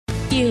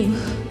you,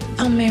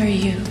 I'll marry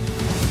you.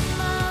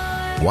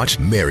 Watch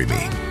Marry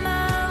Me.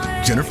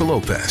 Jennifer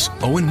Lopez,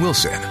 Owen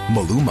Wilson,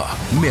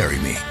 Maluma, Marry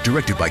Me.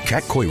 Directed by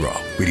Kat Coiro.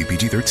 Rated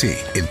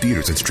PG-13. In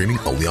theaters and streaming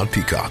only on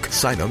Peacock.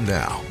 Sign up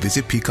now.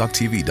 Visit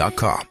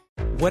PeacockTV.com.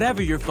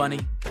 Whatever you're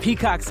funny,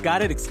 Peacock's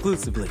got it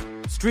exclusively.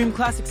 Stream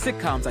classic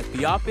sitcoms like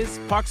The Office,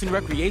 Parks and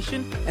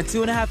Recreation, and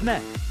 2.5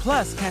 Men.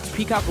 Plus, catch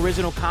Peacock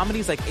original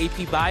comedies like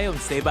AP Bio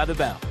and Saved by the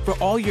Bell. For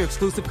all your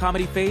exclusive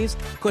comedy faves,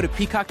 go to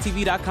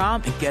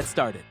PeacockTV.com and get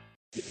started.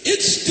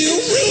 It's still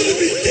real to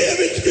me, damn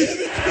it!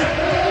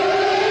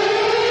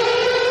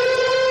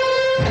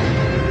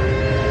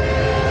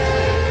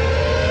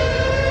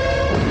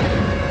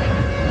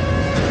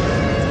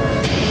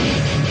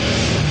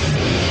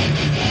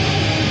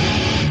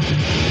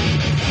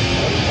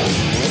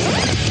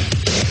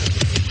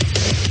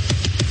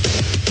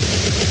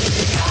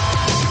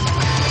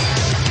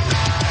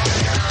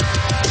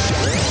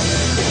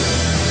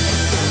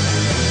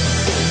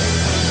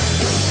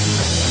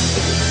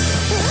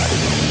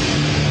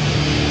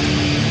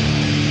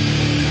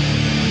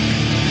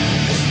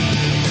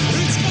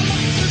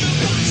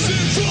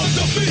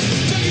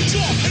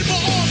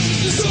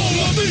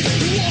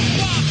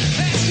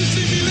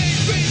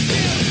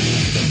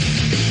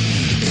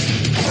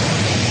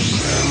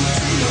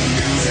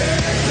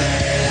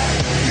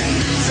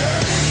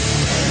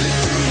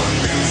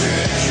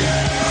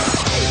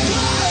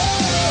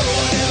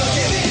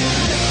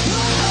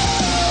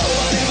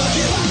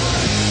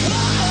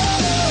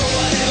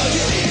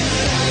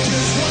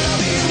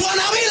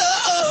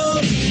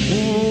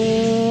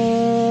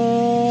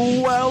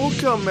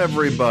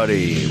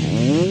 Everybody,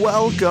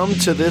 welcome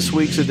to this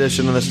week's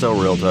edition of the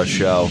Still Real to Us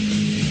Show,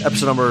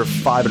 episode number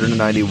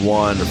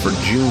 591 for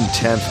June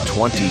 10th,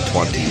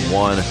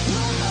 2021.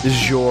 This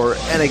is your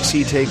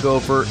NXT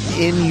TakeOver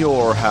in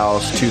Your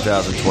House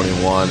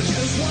 2021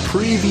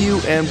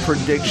 preview and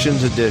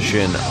predictions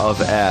edition of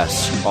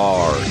SRTU.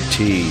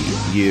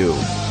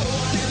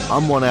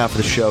 I'm one half of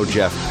the show,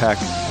 Jeff Peck,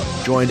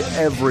 joined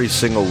every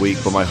single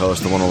week by my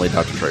host, the one and only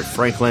Dr. Trey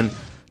Franklin.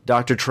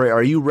 Dr. Trey,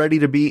 are you ready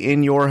to be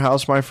in your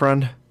house, my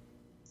friend?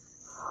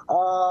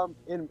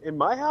 In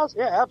my house?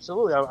 Yeah,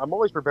 absolutely. I'm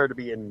always prepared to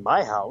be in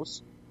my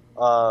house.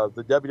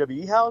 The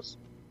WWE house?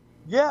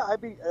 Yeah,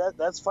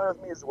 that's fine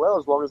with me as well,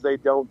 as long as they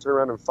don't turn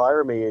around and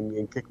fire me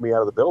and kick me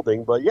out of the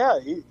building. But yeah,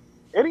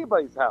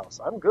 anybody's house,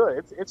 I'm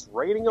good. It's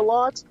raining a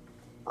lot.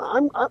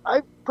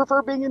 I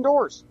prefer being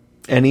indoors.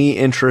 Any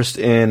interest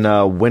in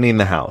winning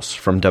the house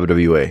from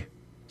WWE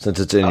since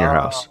it's in your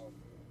house?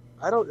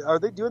 Are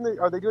they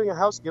doing a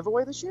house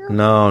giveaway this year?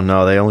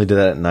 No, they only did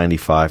that at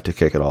 95 to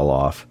kick it all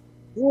off.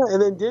 Yeah,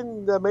 and then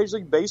didn't Major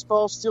League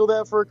Baseball steal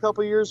that for a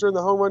couple of years during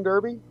the Home Run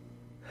Derby?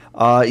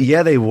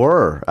 Yeah, they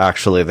were,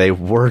 actually. They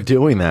were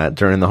doing that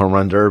during the Home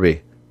Run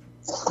Derby.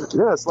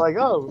 Yeah, it's like,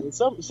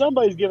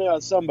 somebody's giving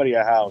out somebody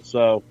a house.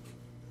 So,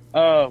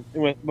 but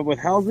with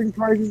housing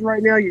prices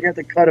right now, you'd have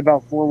to cut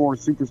about 4 more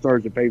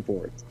superstars to pay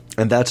for it.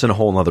 And that's in a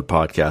whole other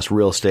podcast.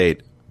 Real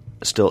estate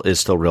is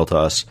still real to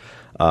us.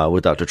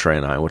 With Dr. Trey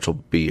and I, which will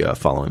be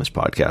following this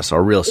podcast,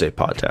 our real estate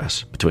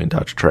podcast between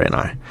Dr. Trey and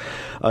I.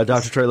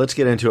 Dr. Trey, let's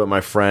get into it,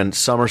 my friend.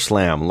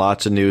 SummerSlam.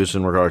 Lots of news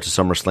in regard to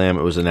SummerSlam.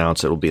 It was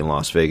announced it will be in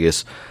Las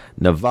Vegas,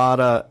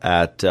 Nevada,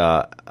 at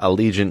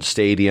Allegiant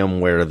Stadium,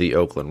 where the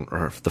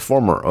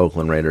former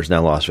Oakland Raiders,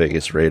 now Las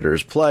Vegas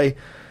Raiders, play.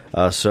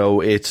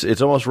 So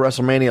it's almost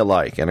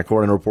WrestleMania-like. And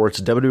according to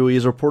reports, WWE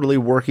is reportedly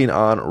working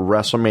on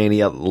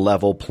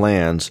WrestleMania-level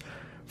plans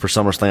for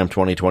SummerSlam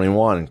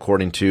 2021.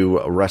 According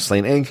to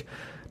Wrestling Inc.,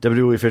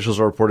 WWE officials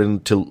are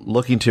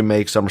looking to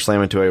make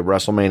SummerSlam into a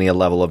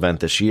WrestleMania-level event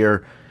this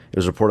year. It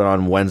was reported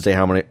on Wednesday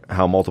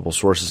how multiple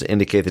sources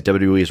indicate that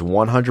WWE is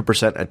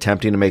 100%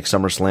 attempting to make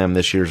SummerSlam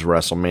this year's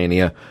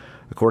WrestleMania,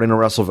 according to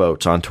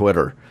WrestleVotes on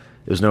Twitter.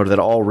 It was noted that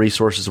all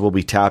resources will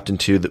be tapped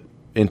into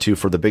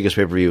for the biggest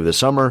pay-per-view of the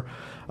summer.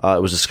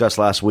 It was discussed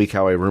last week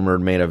how a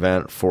rumored main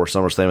event for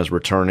SummerSlam is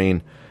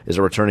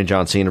a returning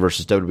John Cena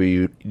versus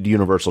WWE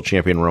Universal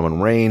Champion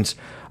Roman Reigns.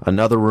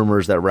 Another rumor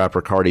is that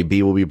rapper Cardi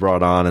B will be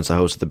brought on as the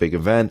host of the big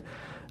event.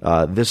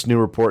 This new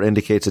report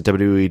indicates that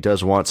WWE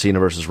does want Cena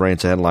versus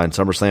Reigns to headline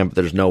SummerSlam, but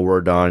there's no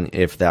word on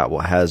if that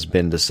has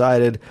been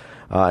decided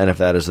and if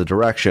that is the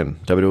direction.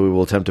 WWE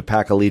will attempt to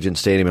pack Allegiant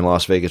Stadium in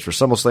Las Vegas for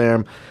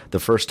SummerSlam, the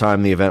first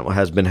time the event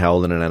has been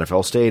held in an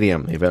NFL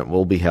stadium. The event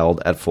will be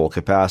held at full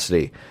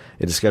capacity.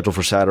 It is scheduled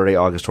for Saturday,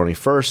 August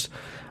 21st.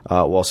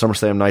 While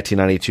SummerSlam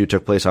 1992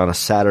 took place on a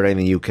Saturday in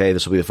the UK,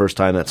 this will be the first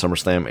time that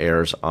SummerSlam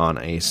airs on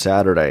a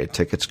Saturday.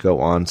 Tickets go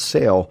on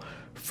sale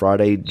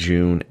Friday,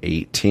 June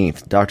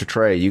 18th. Dr.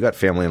 Trey, you got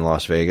family in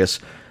Las Vegas.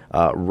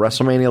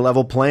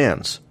 WrestleMania-level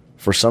plans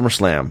for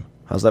SummerSlam.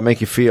 How's that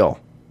make you feel?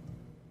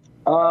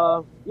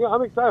 Yeah,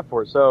 I'm excited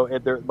for it. So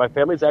my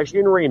family's actually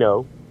in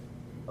Reno,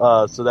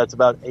 so that's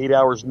about 8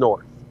 hours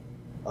north.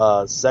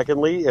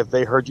 Secondly, if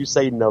they heard you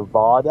say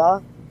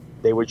Nevada,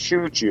 they would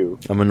shoot you.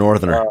 I'm a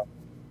northerner.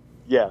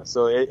 Yeah,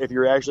 so if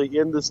you're actually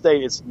in the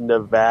state, it's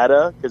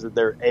Nevada, because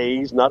they're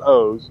A's, not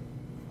O's.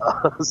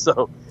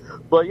 So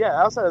But yeah,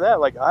 outside of that,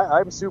 like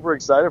I'm super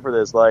excited for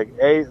this. Like,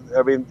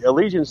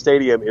 Allegiant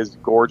Stadium is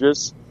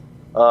gorgeous.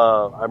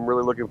 I'm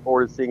really looking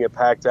forward to seeing it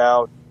packed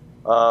out.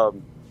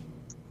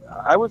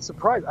 I was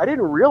surprised. I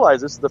didn't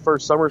realize this is the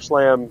first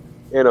SummerSlam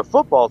in a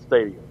football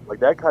stadium. Like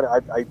that kind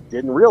of, I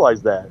didn't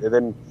realize that. And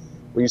then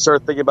when you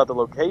start thinking about the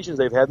locations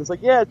they've had, it's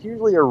like, yeah, it's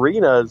usually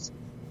arenas,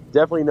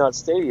 definitely not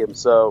stadiums.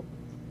 So,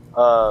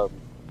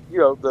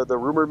 the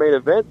rumored main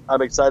event,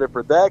 I'm excited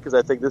for that because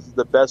I think this is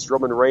the best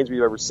Roman Reigns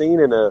we've ever seen,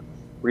 and a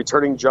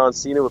returning John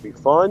Cena would be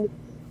fun.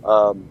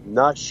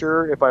 Not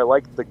sure if I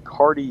like the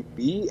Cardi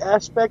B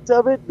aspect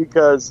of it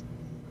because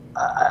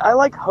I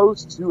like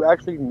hosts who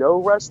actually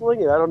know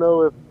wrestling, and I don't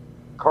know if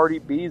Cardi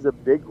B is a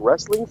big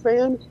wrestling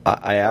fan.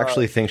 I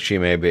actually think she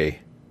may be,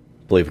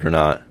 believe it or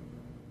not.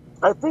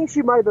 I think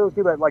she might be those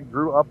people that like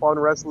grew up on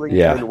wrestling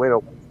and went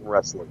away from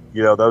wrestling.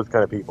 You know, those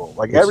kind of people.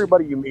 Like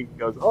everybody you meet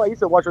goes, "Oh, I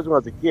used to watch wrestling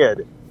when I was a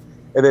kid,"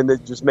 and then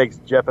it just makes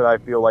Jeff and I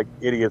feel like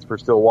idiots for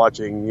still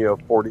watching.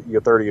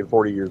 30 and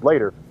 40 years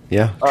later.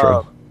 Yeah,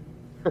 true.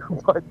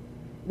 But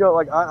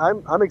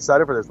I'm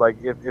excited for this. Like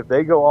if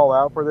they go all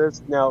out for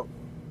this now.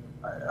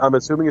 I'm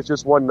assuming it's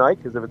just one night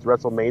because if it's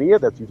WrestleMania,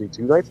 that's usually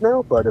 2 nights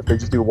now. But if they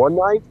just do one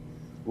night,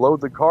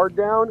 load the card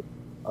down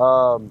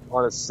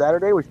on a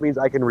Saturday, which means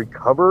I can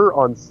recover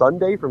on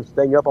Sunday from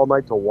staying up all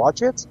night to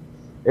watch it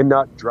and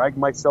not drag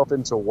myself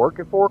into work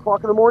at 4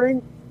 o'clock in the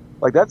morning.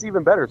 Like, that's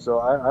even better. So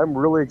I'm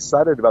really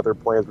excited about their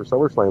plans for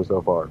SummerSlam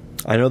so far.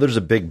 I know there's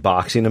a big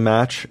boxing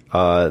match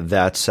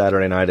that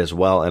Saturday night as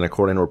well. And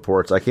according to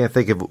reports, I can't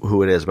think of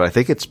who it is, but I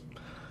think it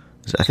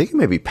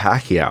may be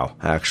Pacquiao,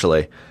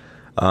 actually.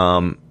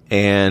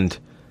 And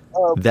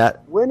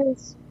that when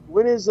is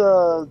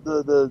the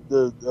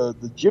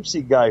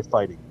gypsy guy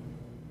fighting?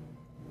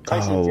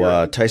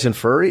 Tyson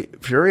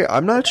Fury?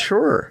 I'm not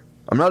sure.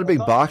 I'm not a big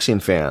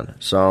boxing fan,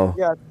 so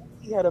yeah,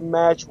 he had a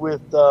match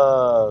with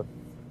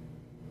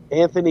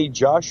Anthony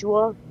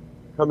Joshua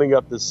coming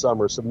up this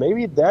summer, so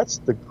maybe that's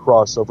the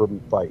crossover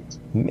fight.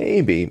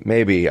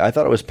 Maybe. I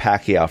thought it was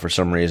Pacquiao for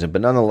some reason,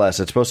 but nonetheless,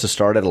 it's supposed to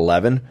start at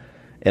 11.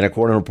 And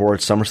according to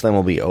reports, SummerSlam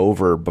will be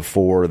over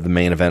before the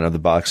main event of the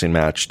boxing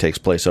match takes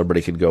place.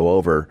 Everybody could go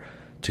over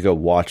to go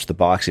watch the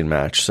boxing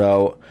match.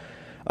 So,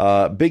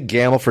 big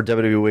gamble for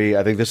WWE.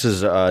 I think this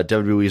is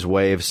WWE's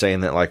way of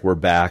saying that, like, we're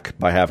back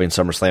by having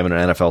SummerSlam in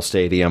an NFL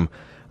stadium.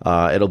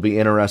 It'll be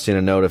interesting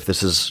to note if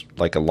this is,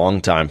 like, a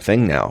long-time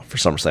thing now for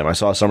SummerSlam. I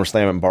saw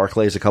SummerSlam at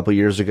Barclays a couple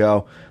years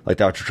ago. Like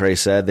Dr. Trey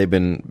said, they've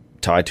been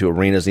tied to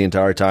arenas the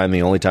entire time.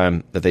 The only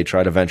time that they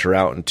try to venture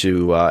out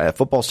into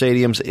football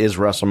stadiums is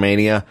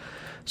WrestleMania.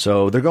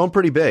 So they're going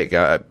pretty big.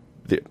 Are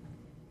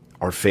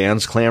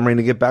fans clamoring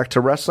to get back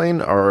to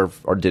wrestling, or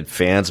did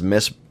fans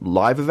miss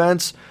live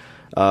events?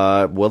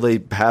 Will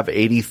they have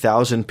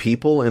 80,000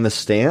 people in the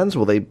stands?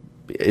 Will they?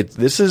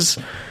 This is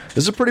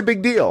a pretty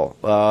big deal.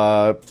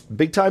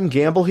 Big time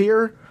gamble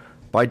here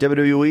by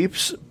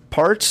WWE's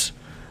parts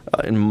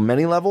in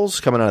many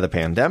levels. Coming out of the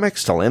pandemic,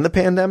 still in the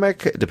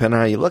pandemic, depending on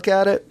how you look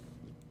at it.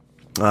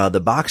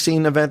 The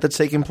boxing event that's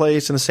taking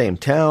place in the same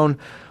town.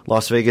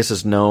 Las Vegas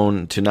is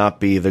known to not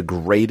be the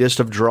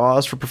greatest of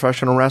draws for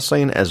professional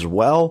wrestling as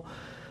well.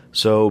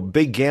 So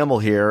big gamble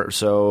here.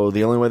 So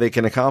the only way they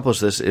can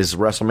accomplish this is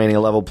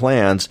WrestleMania level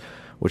plans,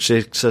 which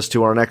takes us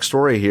to our next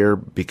story here,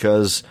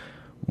 because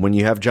when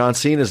you have John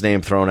Cena's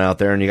name thrown out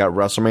there and you got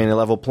WrestleMania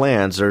level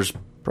plans, there's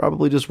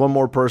probably just one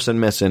more person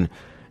missing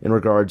in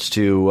regards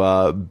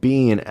to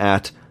being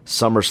at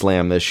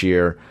SummerSlam this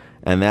year,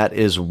 and that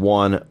is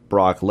one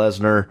Brock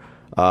Lesnar.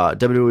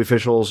 WWE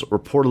officials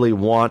reportedly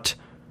want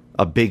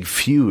a big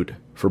feud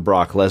for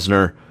Brock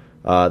Lesnar.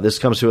 This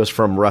comes to us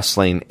from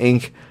Wrestling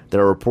Inc.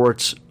 There are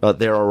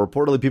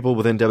reportedly people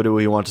within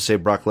WWE who want to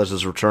save Brock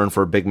Lesnar's return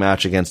for a big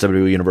match against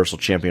WWE Universal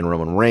Champion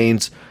Roman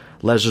Reigns.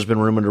 Lesnar's been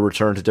rumored to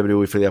return to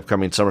WWE for the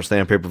upcoming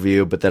SummerSlam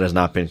pay-per-view, but that has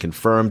not been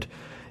confirmed.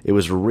 It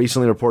was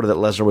recently reported that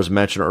Lesnar was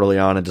mentioned early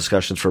on in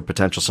discussions for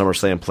potential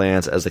SummerSlam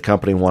plans, as the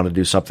company wanted to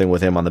do something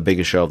with him on the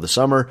biggest show of the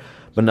summer,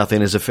 but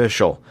nothing is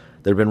official.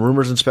 There have been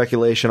rumors and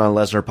speculation on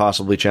Lesnar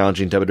possibly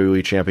challenging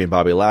WWE Champion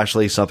Bobby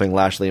Lashley, something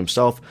Lashley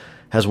himself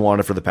has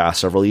wanted for the past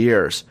several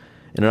years.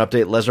 In an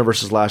update, Lesnar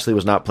vs. Lashley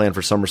was not planned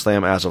for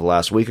SummerSlam as of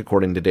last week,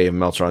 according to Dave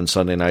Meltzer on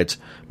Sunday night's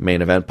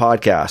Main Event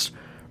podcast.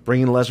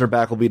 Bringing Lesnar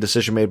back will be a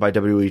decision made by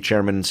WWE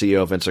Chairman and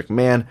CEO Vince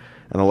McMahon,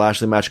 and the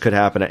Lashley match could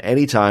happen at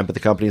any time, but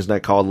the company has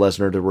not called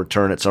Lesnar to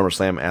return at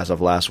SummerSlam as of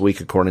last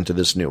week, according to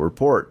this new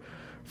report.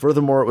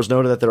 Furthermore, it was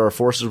noted that there are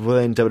forces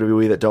within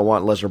WWE that don't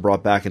want Lesnar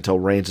brought back until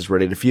Reigns is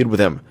ready to feud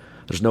with him.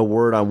 There's no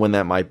word on when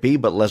that might be,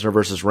 but Lesnar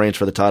versus Reigns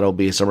for the title will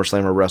be a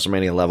SummerSlam or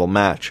WrestleMania level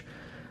match.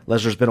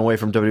 Lesnar's been away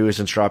from WWE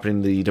since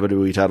dropping the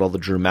WWE title to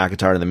Drew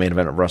McIntyre in the main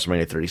event of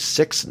WrestleMania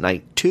 36,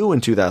 Night 2 in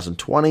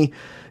 2020.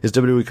 His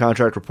WWE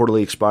contract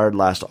reportedly expired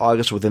last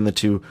August without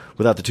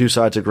the two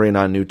sides agreeing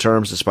on new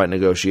terms despite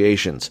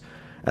negotiations.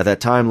 At that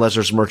time,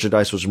 Lesnar's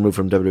merchandise was removed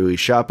from WWE's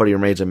shop, but he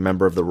remains a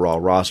member of the Raw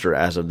roster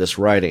as of this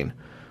writing.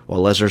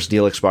 While Lesnar's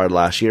deal expired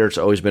last year, it's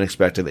always been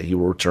expected that he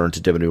will return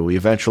to WWE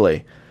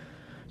eventually.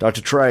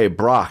 Dr. Trey,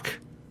 Brock,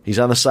 he's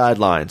on the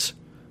sidelines.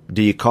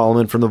 Do you call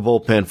him in from the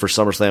bullpen for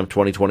SummerSlam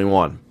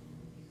 2021?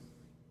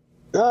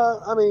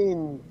 I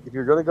mean, if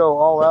you're going to go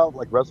all out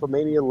like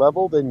WrestleMania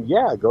level, then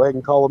yeah, go ahead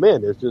and call him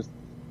in. It's just,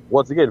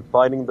 once again,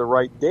 finding the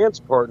right dance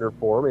partner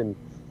for him,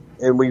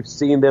 and we've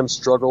seen them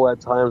struggle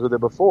at times with it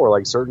before.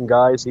 Like certain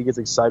guys, he gets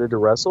excited to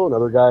wrestle, and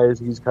other guys,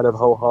 he's kind of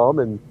ho-hum,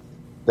 and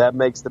that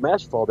makes the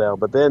match fall down.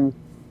 But then,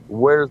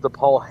 where does the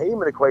Paul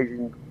Heyman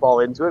equation fall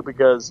into it?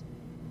 Because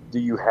do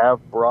you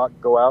have Brock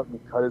go out and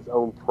cut his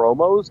own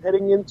promos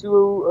heading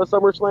into a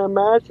SummerSlam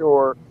match,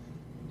 or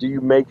do you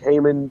make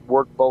Heyman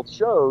work both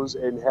shows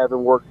and have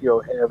him work,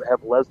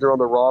 have Lesnar on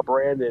the Raw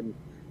brand and,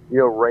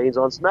 Reigns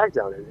on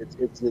SmackDown?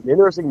 It's an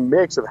interesting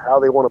mix of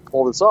how they want to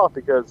pull this off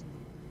because,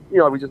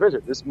 like we just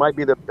mentioned, this might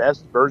be the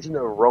best version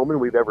of Roman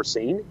we've ever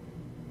seen,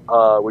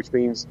 which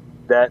means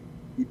that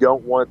you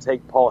don't want to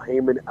take Paul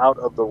Heyman out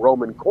of the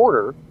Roman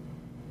corner,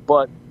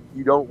 but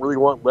you don't really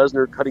want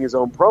Lesnar cutting his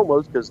own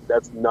promos because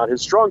that's not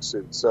his strong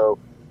suit. So,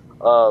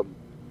 to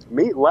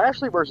me,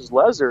 Lashley versus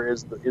Lesnar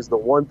is the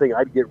one thing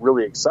I'd get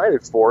really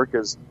excited for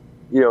because,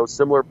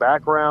 similar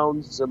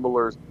backgrounds,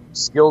 similar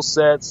skill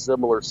sets,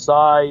 similar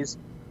size.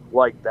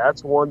 Like,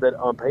 that's one that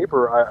on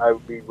paper I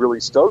would be really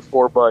stoked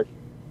for. But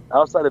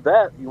outside of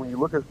that, when you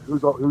look at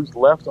who's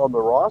left on the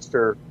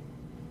roster,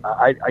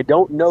 I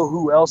don't know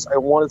who else I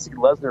want to see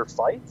Lesnar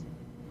fight.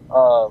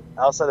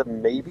 Outside of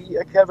maybe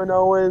a Kevin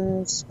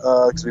Owens,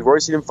 because we've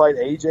already seen him fight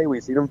AJ,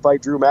 we've seen him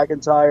fight Drew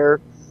McIntyre,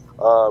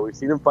 we've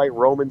seen him fight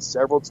Roman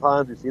several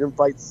times, we've seen him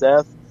fight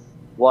Seth.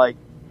 Like,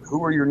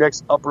 who are your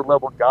next upper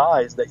level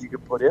guys that you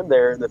could put in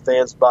there and the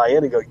fans buy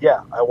in and go,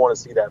 yeah, I want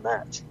to see that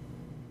match?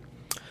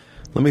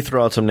 Let me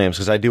throw out some names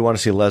because I do want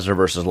to see Lesnar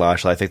versus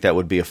Lashley. I think that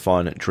would be a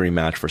fun dream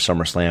match for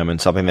SummerSlam and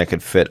something that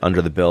could fit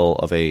under the bill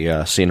of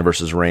a Cena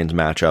versus Reigns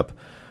matchup.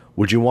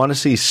 Would you want to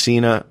see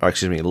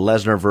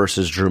Lesnar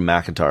versus Drew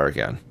McIntyre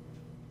again?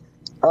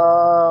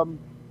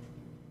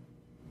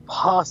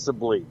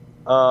 Possibly.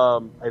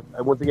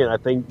 Once again, I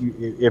think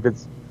if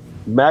it's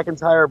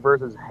McIntyre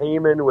versus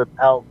Heyman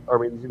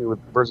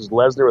versus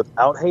Lesnar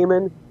without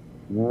Heyman,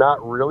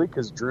 not really,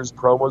 because Drew's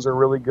promos are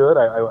really good.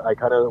 I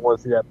kind of want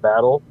to see that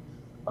battle.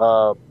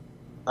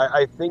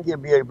 I think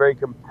it'd be a very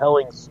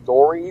compelling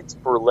story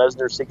for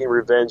Lesnar seeking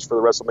revenge for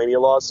the WrestleMania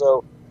loss.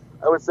 So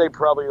I would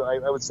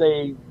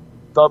say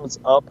thumbs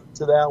up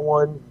to that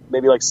one.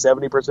 Maybe like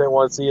 70%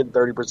 want to see it and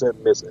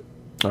 30% miss it.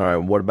 All right.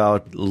 What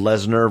about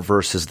Lesnar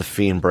versus The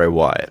Fiend Bray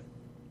Wyatt?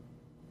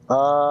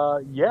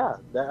 Yeah.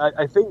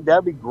 I think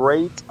that'd be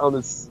great in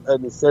the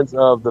sense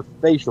of the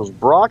facials.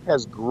 Brock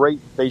has great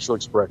facial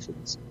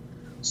expressions.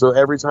 So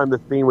every time the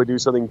Fiend would do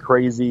something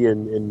crazy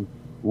and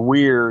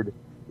weird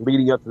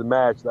leading up to the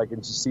match, I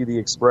can just see the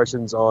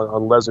expressions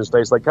on Lesnar's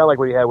face, kind of like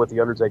what he had with The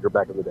Undertaker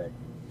back in the day.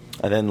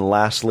 And then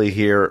lastly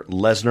here,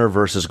 Lesnar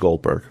versus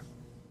Goldberg.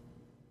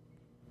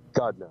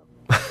 God,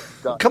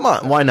 no. Come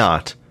on, why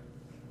not?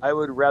 I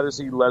would rather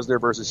see Lesnar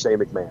versus Shane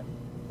McMahon.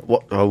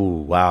 What? Oh,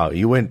 wow.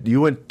 You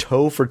went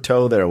toe for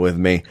toe there with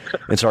me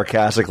in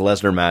sarcastic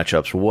Lesnar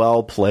matchups.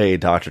 Well played,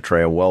 Dr.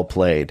 Treya. Well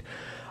played.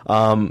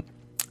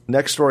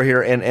 Next story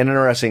here, and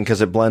interesting because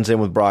it blends in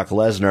with Brock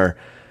Lesnar.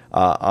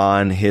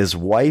 On his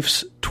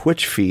wife's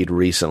Twitch feed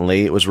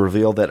recently, it was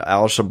revealed that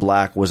Aleister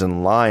Black was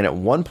in line at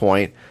one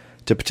point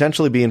to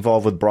potentially be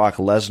involved with Brock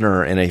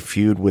Lesnar in a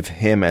feud with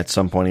him at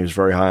some point. He was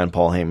very high on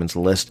Paul Heyman's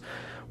list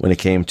when it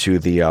came to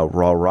the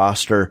Raw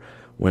roster,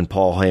 when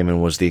Paul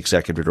Heyman was the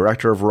executive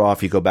director of Raw.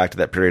 If you go back to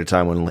that period of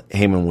time when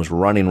Heyman was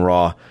running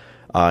Raw,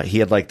 he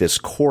had like this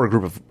core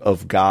group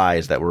of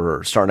guys that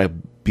were starting to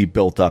be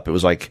built up. It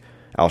was like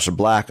Aleister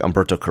Black,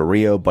 Humberto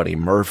Carrillo, Buddy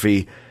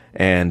Murphy,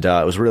 and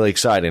it was really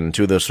exciting. And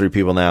two of those three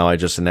people now I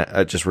just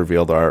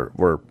revealed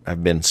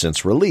have been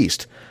since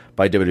released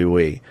by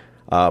WWE.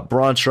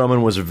 Braun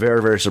Strowman was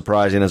very, very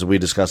surprising, as we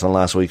discussed on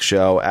last week's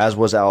show, as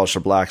was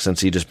Aleister Black, since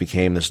he just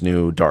became this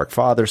new Dark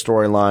Father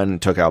storyline,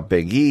 took out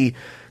Big E,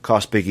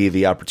 cost Big E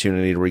the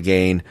opportunity to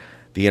regain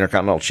the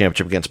Intercontinental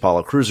Championship against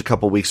Apollo Crews a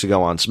couple weeks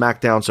ago on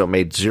SmackDown, so it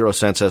made zero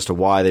sense as to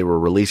why they were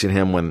releasing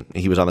him when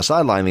he was on the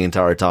sideline the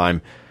entire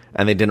time,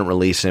 and they didn't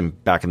release him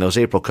back in those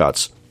April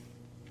cuts.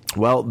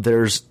 Well,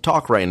 there's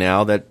talk right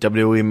now that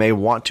WWE may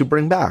want to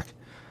bring back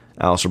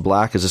Aleister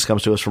Black, as this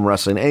comes to us from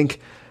Wrestling Inc.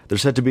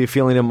 There's said to be a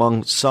feeling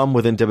among some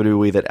within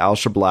WWE that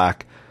Aleister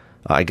Black,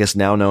 I guess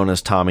now known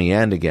as Tommy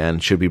End again,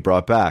 should be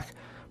brought back.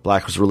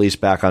 Black was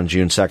released back on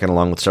June 2nd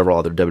along with several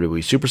other WWE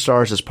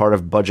superstars as part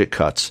of budget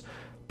cuts.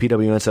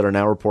 PW Insider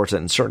now reports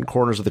that in certain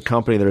corners of the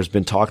company there has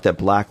been talk that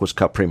Black was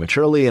cut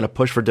prematurely and a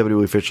push for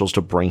WWE officials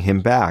to bring him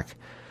back.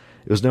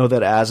 It was known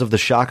that as of the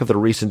shock of the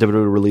recent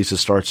WWE releases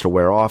starts to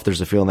wear off,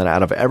 there's a feeling that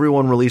out of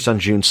everyone released on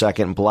June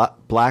 2nd,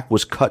 Black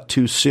was cut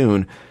too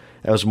soon.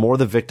 It was more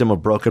the victim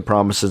of broken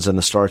promises and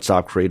the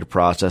start-stop creative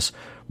process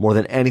more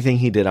than anything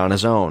he did on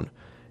his own.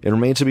 It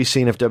remains to be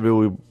seen if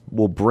WWE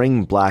will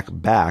bring Black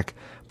back,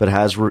 but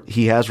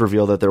he has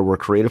revealed that there were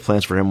creative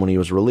plans for him when he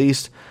was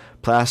released,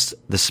 past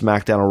the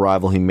SmackDown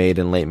arrival he made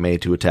in late May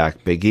to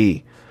attack Big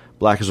E.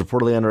 Black is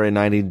reportedly under a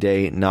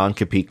 90-day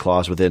non-compete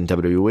clause with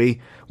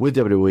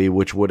WWE,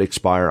 which would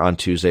expire on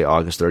Tuesday,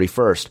 August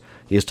 31st.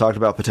 He has talked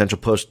about potential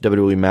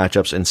post-WWE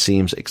matchups and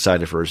seems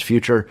excited for his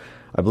future.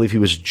 I believe he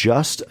was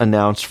just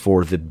announced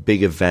for the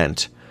big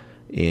event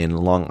in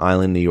Long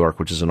Island, New York,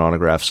 which is an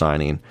autograph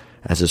signing,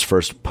 as his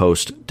first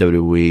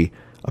post-WWE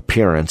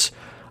appearance.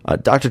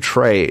 Dr.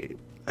 Trey,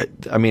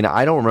 I mean,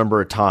 I don't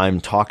remember a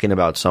time talking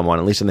about someone,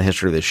 at least in the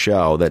history of this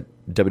show, that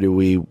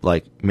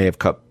WWE may have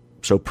cut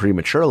so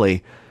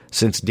prematurely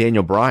since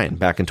Daniel Bryan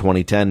back in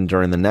 2010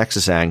 during the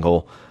Nexus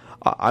angle.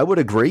 I would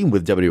agree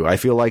with WWE. I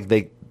feel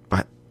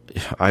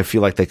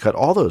like they cut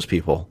all those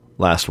people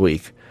last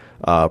week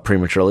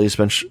prematurely,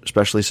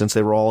 especially since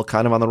they were all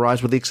kind of on the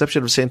rise, with the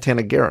exception of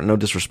Santana Garrett. No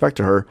disrespect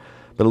to her,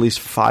 but at least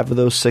 5 of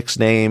those 6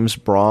 names,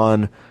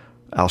 Braun,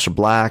 Aleister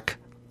Black,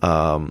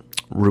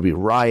 Ruby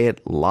Riott,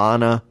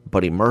 Lana,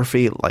 Buddy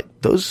Murphy,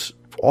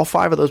 all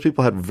 5 of those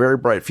people had very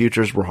bright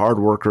futures, were hard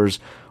workers,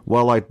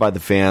 well liked by the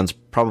fans,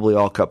 probably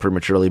all cut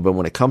prematurely. But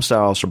when it comes to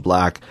Aleister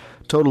Black,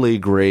 totally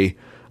agree.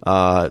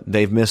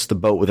 They've missed the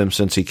boat with him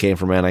since he came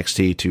from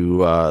NXT to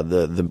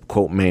the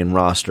quote main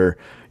roster.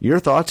 Your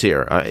thoughts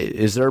here?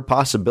 Is there a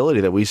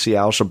possibility that we see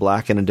Aleister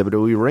Black in a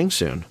WWE ring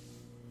soon?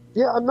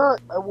 Yeah,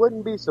 I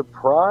wouldn't be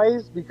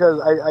surprised, because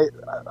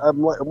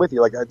I'm with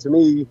you. To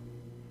me,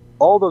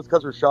 all those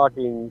cuts were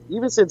shocking.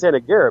 Even Santana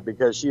Garrett,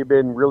 because she had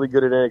been really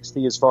good at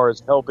NXT as far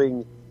as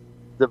helping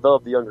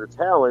develop the younger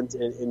talent,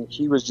 and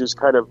she was just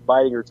kind of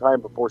biding her time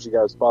before she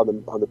got a spot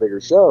on the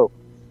bigger show.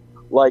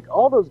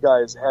 All those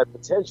guys had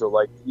potential.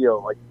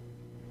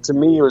 To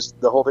me,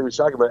 the whole thing was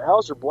shocking. But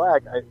Aleister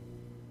Black,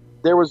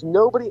 there was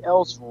nobody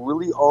else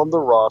really on the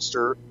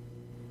roster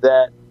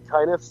that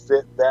kind of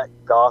fit that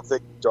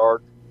gothic,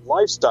 dark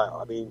lifestyle.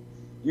 I mean,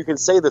 you can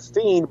say The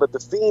Fiend, but The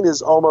Fiend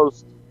is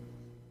almost,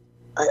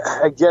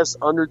 I guess,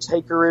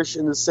 Undertaker-ish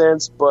in the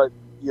sense, but,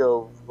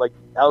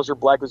 Aleister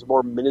Black was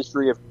more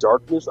Ministry of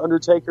Darkness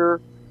Undertaker,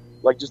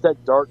 just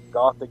that dark,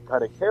 gothic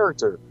kind of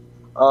character.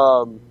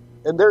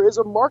 And there is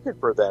a market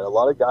for that. A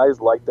lot of guys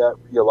like that.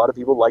 A lot of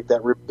people like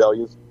that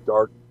rebellious,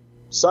 dark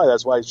side.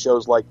 That's why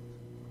shows like,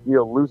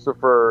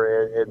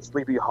 Lucifer and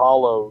Sleepy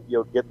Hollow,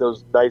 get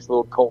those nice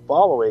little cult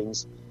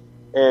followings.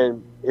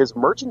 And his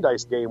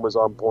merchandise game was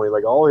on point.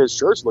 All his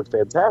shirts looked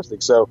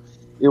fantastic. So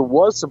it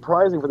was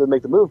surprising for them to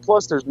make the move.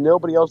 Plus, there's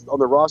nobody else on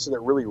the roster that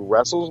really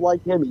wrestles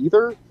like him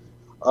either.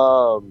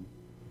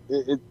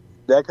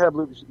 That kind of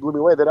blew me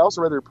away. That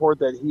also read the report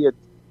that he had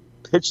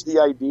pitched the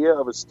idea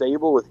of a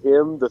stable with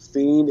him, The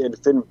Fiend, and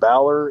Finn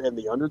Balor and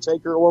The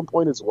Undertaker at one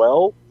point as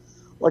well.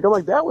 I'm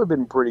like, that would have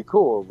been pretty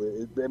cool.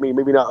 I mean,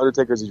 maybe not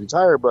Undertaker as he's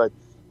retired, but,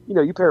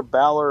 you pair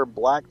Balor and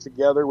Black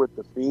together with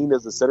The Fiend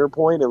as the center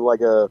point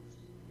and a,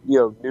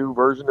 new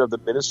version of the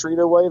Ministry in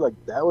a way,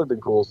 that would have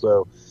been cool.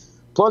 So,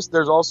 plus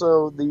there's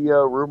also the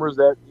rumors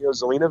that,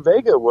 Zelina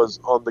Vega was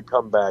on the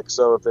comeback.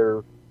 So if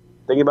they're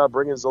thinking about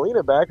bringing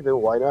Zelina back,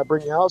 then why not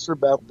bring Aleister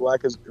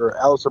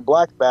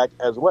Black back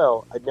as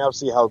well? I now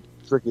see how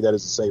tricky that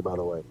is to say, by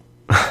the way.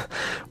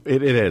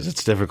 It is.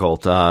 It's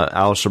difficult.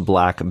 Aleister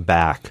Black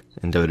back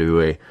in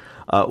WWE.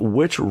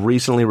 Which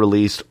recently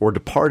released or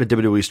departed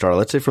WWE star,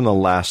 let's say from the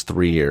last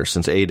 3 years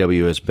since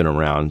AEW has been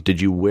around,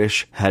 did you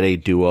wish had a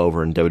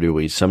do-over in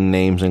WWE? Some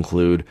names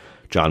include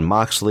Jon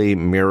Moxley,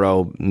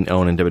 Miro,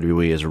 known in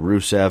WWE as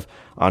Rusev,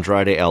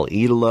 Andrade El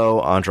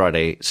Idolo,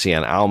 Andrade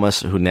Cien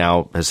Almas, who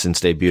now has since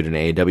debuted in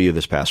AEW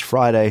this past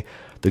Friday,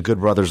 the Good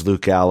Brothers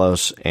Luke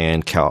Gallows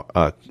and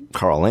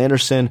Carl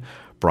Anderson,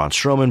 Braun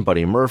Strowman,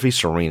 Buddy Murphy,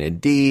 Serena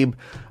Deeb.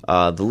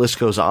 The list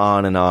goes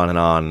on and on and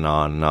on and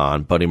on and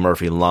on. Buddy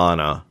Murphy,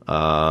 Lana,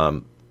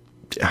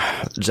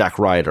 Zack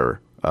Ryder,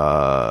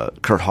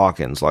 Kurt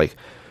Hawkins.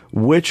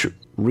 Which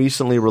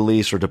recently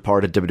released or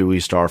departed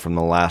WWE star from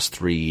the last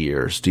 3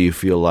 years do you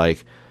feel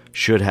like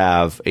should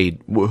have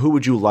who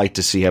would you like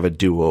to see have a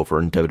do-over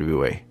in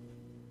WWE?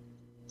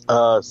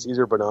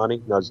 Cesar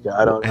Bononi. No,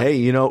 I don't.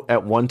 Hey,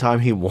 at one time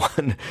he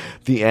won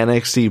the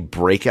NXT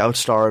Breakout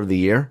Star of the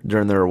Year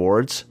during their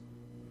awards.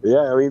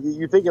 Yeah, I mean,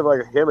 you think of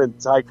him and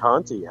Ty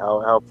Conti,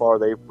 how far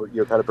they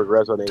kind of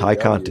progressed on AEW. Ty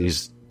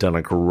Conti's done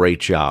a great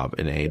job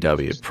in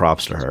AEW.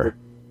 Props to her.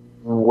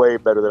 Way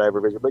better than I ever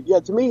envisioned. But yeah,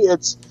 to me,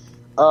 it's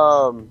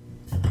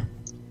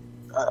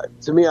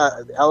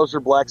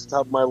Aleister Black's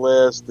top of my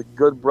list. The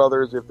Good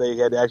Brothers, if they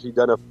had actually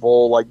done a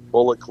full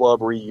Bullet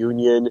Club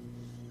reunion,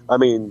 I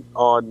mean,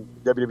 on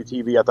WWE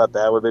TV, I thought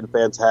that would have been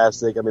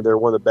fantastic. I mean, they're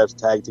one of the best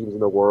tag teams in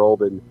the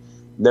world and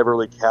never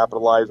really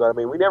capitalized on it. I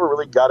mean, we never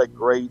really got a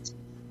great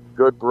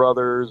Good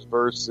Brothers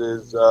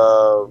versus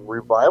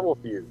Revival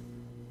feud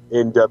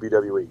in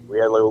WWE. We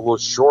had a little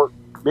short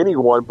mini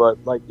one, but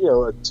a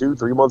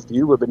 2-3 month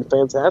feud would have been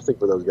fantastic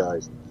for those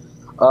guys.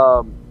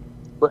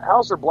 But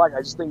Aleister Black,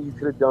 I just think you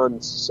could have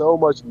done so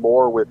much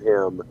more with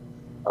him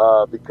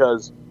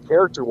because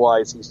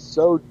character-wise, he's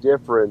so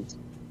different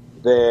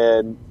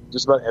than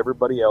just about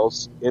everybody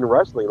else in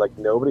wrestling.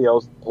 Nobody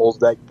else pulls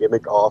that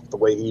gimmick off the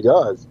way he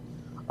does.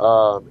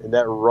 And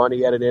that run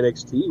he had in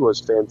NXT was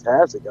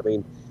fantastic. I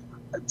mean,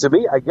 to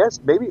me, I guess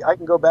maybe I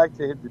can go back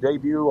to the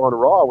debut on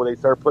Raw when they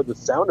started putting the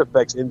sound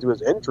effects into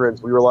his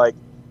entrance. We were like,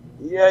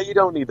 yeah, you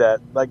don't need that.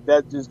 Like,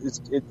 that just,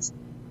 it's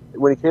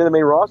when he came to the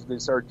main roster, they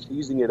started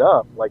teasing it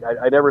up. Like,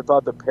 I never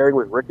thought the pairing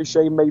with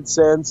Ricochet made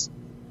sense.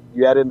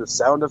 You add in the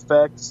sound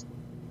effects,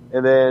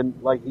 and then,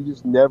 like, he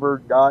just never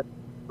got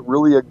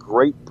really a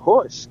great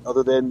push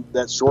other than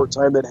that short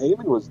time that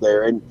Heyman was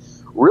there. And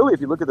really,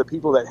 if you look at the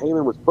people that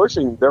Heyman was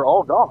pushing, they're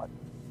all gone.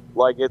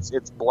 Like, it's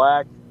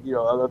Black, you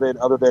know,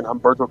 other than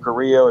Humberto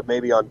Carrillo and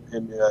maybe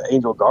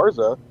Angel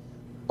Garza.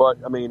 But,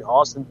 I mean,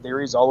 Austin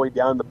Theory's all the way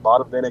down the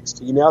bottom of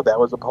NXT now. That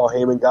was a Paul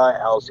Heyman guy.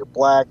 Aleister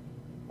Black,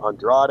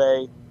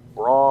 Andrade,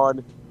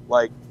 Braun,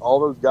 like, all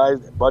those guys.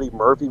 Buddy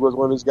Murphy was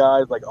one of his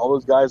guys. Like, all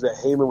those guys that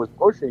Heyman was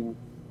pushing,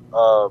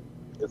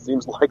 it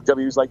seems like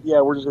WWE's like,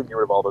 yeah, we're just going to get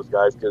rid of all those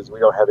guys because we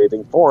don't have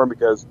anything for them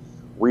because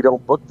we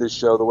don't book this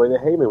show the way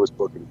that Heyman was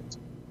booking it.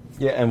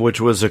 Yeah, and which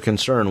was a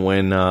concern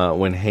when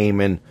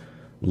Heyman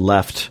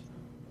left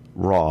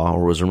Raw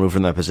or was removed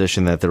from that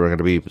position, that there were going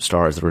to be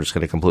stars that were just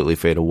going to completely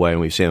fade away, and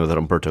we've seen it with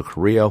Humberto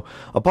Carrillo.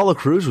 Apollo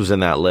Crews was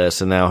in that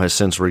list and now has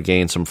since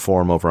regained some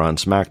form over on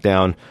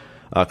SmackDown.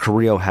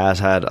 Carrillo has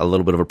had a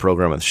little bit of a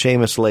program with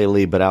Sheamus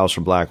lately, but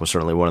Aleister Black was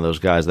certainly one of those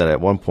guys that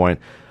at one point,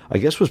 I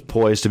guess, was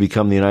poised to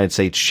become the United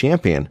States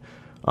champion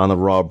on the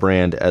Raw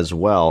brand as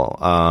well.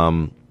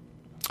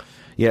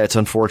 Yeah, it's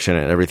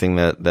unfortunate, everything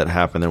that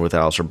happened there with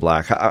Aleister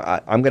Black.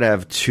 I'm going to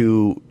have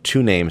two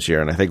names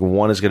here, and I think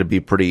one is going to be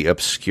pretty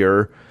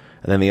obscure,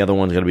 and then the other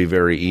one's going to be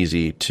very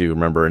easy to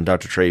remember. And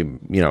Dr. Trey, you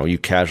know, you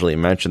casually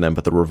mentioned them,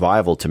 but the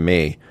Revival, to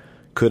me,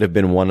 could have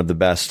been one of the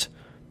best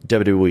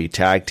WWE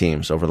tag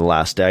teams over the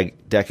last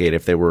decade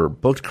if they were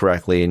booked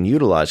correctly and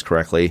utilized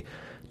correctly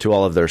to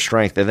all of their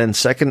strength. And then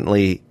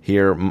secondly,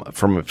 here,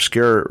 from an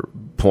obscure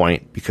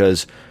point,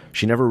 because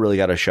she never really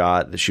got a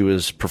shot. She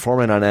was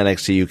performing on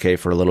NXT UK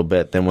for a little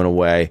bit, then went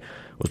away,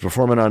 was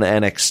performing on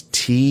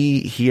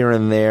NXT here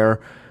and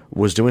there,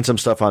 was doing some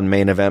stuff on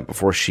Main Event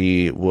before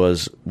she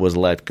was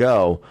let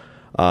go,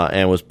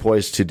 and was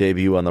poised to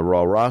debut on the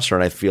Raw roster.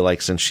 And I feel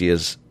like since she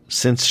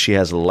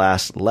has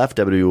last left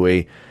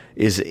WWE,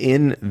 is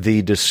in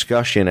the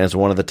discussion as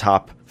one of the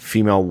top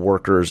female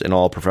workers in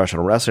all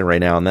professional wrestling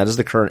right now, and that is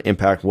the current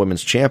Impact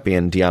Women's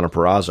Champion, Deonna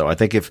Purrazzo. I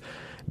think if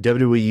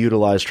WWE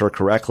utilized her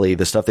correctly,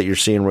 the stuff that you're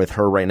seeing with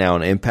her right now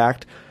in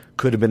Impact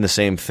could have been the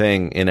same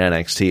thing in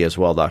NXT as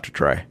well, Dr.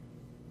 Trey.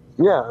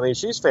 Yeah, I mean,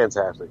 she's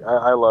fantastic.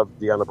 I love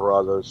Deonna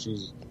Purrazzo.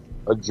 She's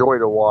a joy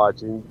to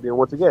watch. And you know,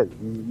 once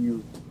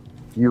again,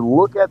 you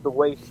look at the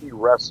way she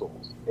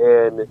wrestles,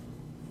 and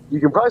you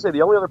can probably say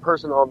the only other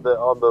person on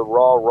the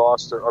Raw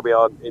roster,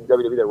 in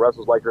WWE that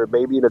wrestles like her,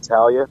 maybe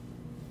Natalya,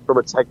 from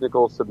a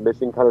technical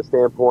submission kind of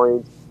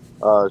standpoint.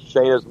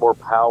 Shayna's more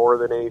power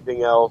than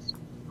anything else.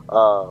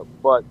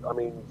 But, I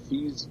mean,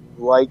 she's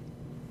like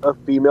a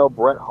female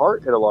Bret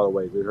Hart in a lot of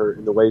ways,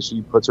 in the way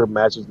she puts her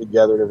matches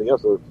together and everything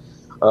else.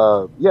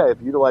 So, yeah,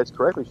 if utilized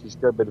correctly, she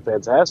should have been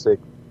fantastic.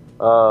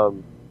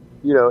 You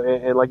know,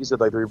 and like you said,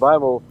 like the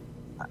Revival,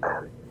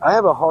 I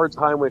have a hard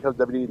time when it comes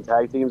to WWE and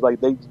tag teams. Like,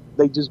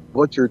 they just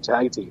butcher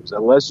tag teams.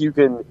 Unless you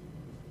can,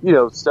 you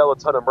know, sell a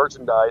ton of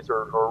merchandise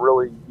or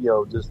really, you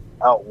know, just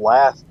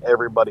outlast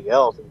everybody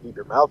else and keep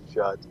your mouth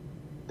shut,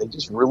 they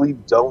just really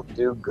don't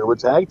do good with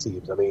tag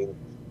teams. I mean,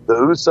 the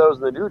Usos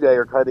and the New Day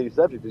are kind of the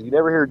exception because you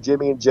never hear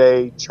Jimmy and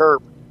Jay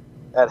chirp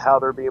at how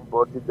they're being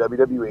booked in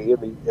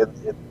WWE,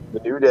 and the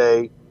New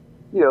Day,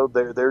 you know,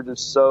 they're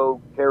just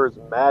so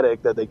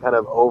charismatic that they kind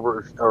of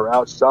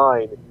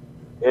outshine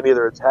any of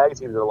their tag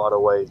teams in a lot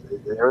of ways.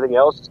 Everything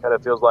else just kind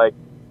of feels like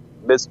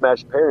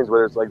mismatched pairings,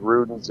 whether it's like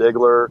Rude and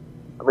Ziggler.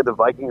 I mean, the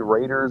Viking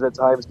Raiders at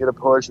times get a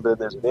push, and then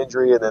there's an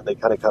injury, and then they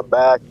kind of come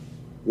back.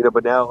 You know,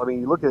 but now, I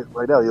mean, you look at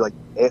right now, you're like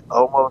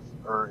Omos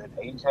or an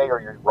AJ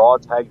or your Raw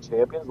tag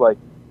champions. Like,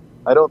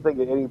 I don't think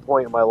at any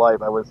point in my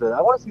life I would say,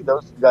 I want to see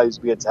those two guys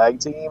be a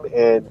tag team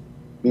and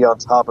be on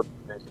top of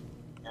the division.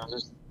 You know,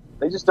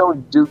 they just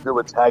don't do good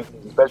with tag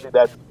teams, especially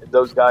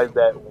those guys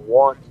that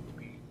want to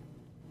be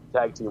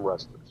tag team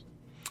wrestlers.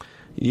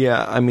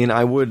 Yeah, I mean,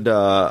 I would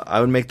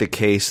make the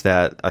case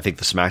that I think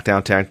the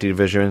SmackDown tag team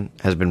division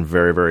has been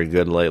very, very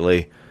good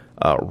lately.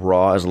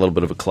 Raw is a little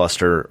bit of a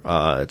cluster.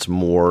 It's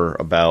more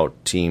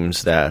about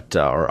teams that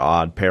are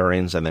odd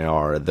pairings than they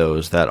are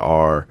those that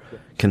are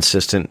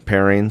consistent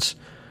pairings.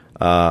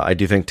 I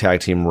do think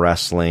tag team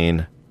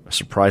wrestling,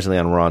 surprisingly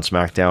on Raw and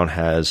SmackDown,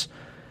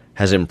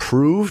 has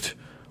improved,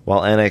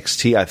 while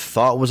NXT I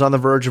thought was on the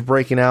verge of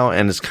breaking out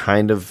and is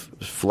kind of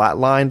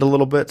flatlined a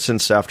little bit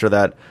since after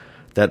that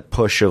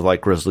push of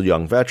like Grizzled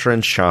Young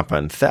Veterans, Ciampa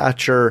and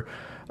Thatcher,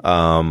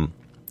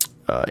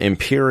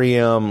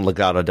 Imperium,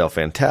 Legado del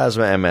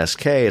Fantasma,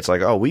 MSK. It's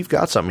like, oh, we've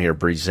got something here.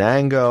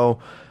 Breezango,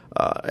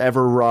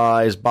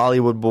 Ever-Rise,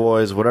 Bollywood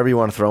Boys, whatever you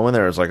want to throw in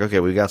there. It's like, okay,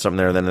 we've got something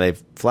there. Then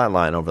they've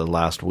flatlined over the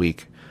last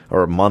week,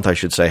 or a month, I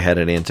should say,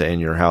 headed into In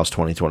Your House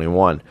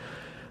 2021.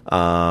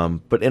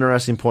 But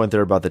interesting point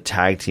there about the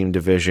tag team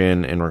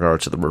division in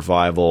regards to the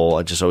Revival.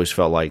 I just always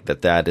felt like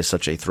that is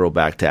such a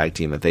throwback tag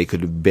team that they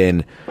could have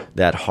been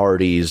that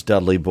Hardys,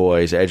 Dudley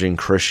Boys, Edge and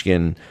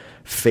Christian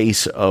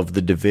face of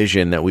the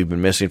division that we've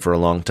been missing for a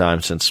long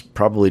time, since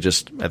probably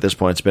just at this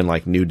point it's been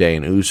like New Day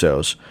and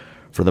Usos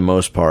for the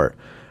most part.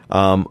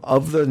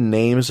 Of the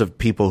names of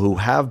people who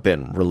have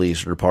been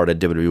released or departed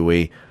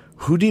WWE,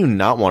 who do you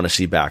not want to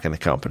see back in the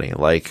company?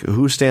 Like,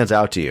 who stands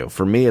out to you?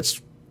 For me,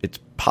 it's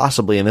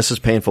possibly, and this is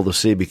painful to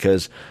see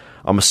because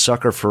I'm a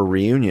sucker for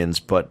reunions,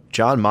 but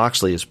Jon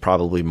Moxley is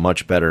probably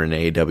much better in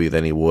AEW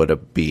than he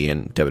would be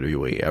in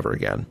WWE ever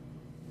again.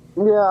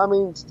 Yeah, I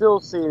mean, still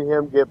seeing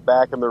him get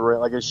back in the ring,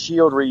 like a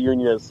Shield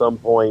reunion at some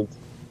point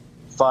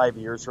 5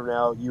 years from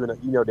now, you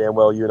know damn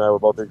well you and I will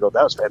both go,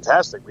 that was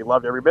fantastic. We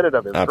loved every minute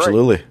of it.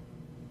 Absolutely. Great.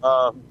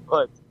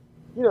 But,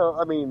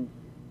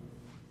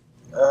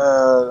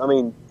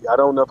 I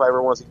don't know if I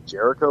ever want to see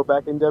Jericho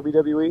back in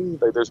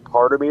WWE. Like, there's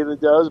part of me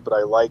that does, but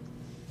I like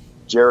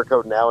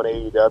Jericho now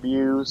in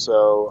AEW.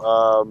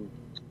 So,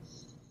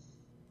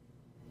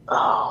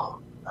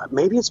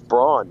 maybe it's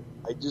Braun.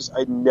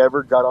 I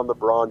never got on the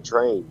Braun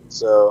train.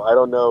 So I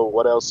don't know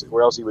where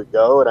else he would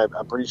go. And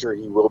I'm pretty sure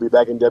he will be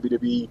back in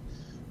WWE,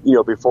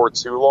 before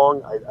too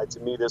long. To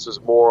me, this was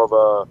more of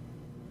a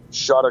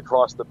shot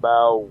across the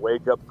bow,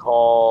 wake up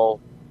call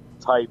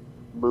type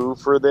move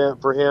for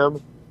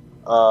him.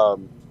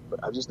 But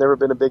I've just never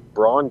been a big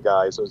Braun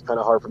guy, so it's kind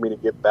of hard for me to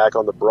get back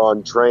on the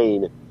Braun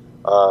train.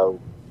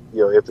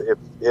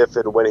 If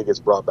and when he gets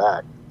brought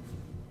back.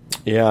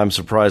 Yeah, I'm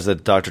surprised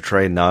that Dr.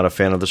 Trey not a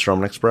fan of the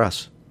Strowman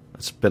Express.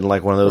 It's been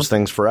like one of those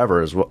things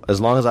forever. As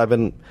long as I've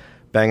been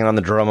banging on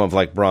the drum of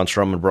like Braun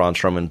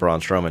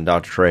Strowman,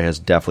 Dr. Trey has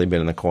definitely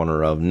been in the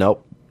corner of,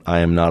 nope, I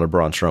am not a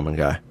Braun Strowman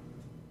guy.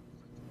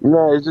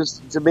 No, it's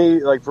just, to me,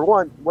 like, for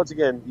one, once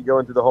again, you go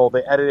into the whole,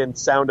 they added in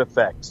sound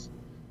effects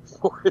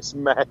for his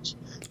match.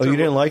 Oh, you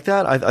didn't like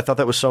that? I thought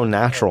that was so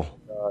natural.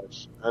 Oh,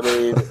 gosh. I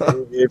mean,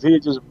 if he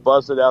had just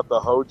busted out the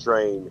Ho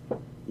train,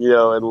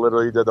 and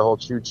literally did the whole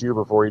choo-choo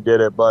before he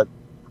did it, but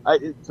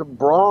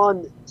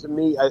Braun, to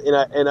me,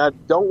 and I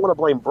don't want to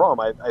blame Braun.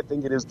 I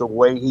think it is the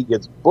way he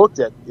gets booked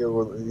at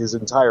his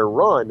entire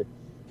run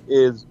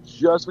is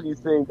just when you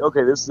think,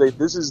 okay, this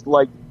is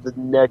like the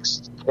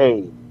next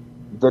Kane,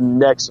 the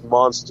next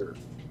monster.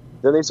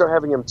 Then they start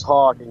having him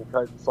talk and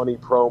cut funny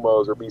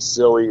promos or be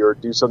silly or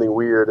do something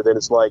weird, and then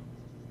it's like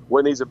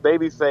when he's a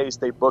babyface,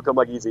 they book him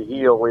like he's a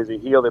heel. When he's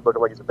a heel, they book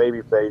him like he's a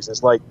babyface.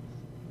 It's like,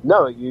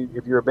 no,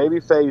 if you're a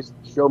babyface,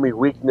 show me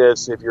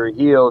weakness. If you're a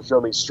heel,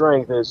 show me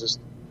strength. And it's just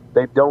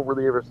they don't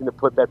really ever seem to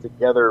put that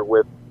together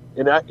with,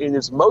 and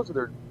it's most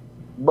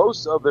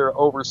of their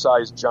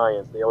oversized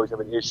giants. They always have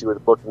an issue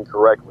with booking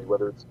correctly,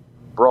 whether it's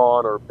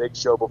Braun or Big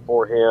Show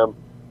before him.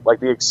 Like,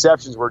 the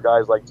exceptions were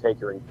guys like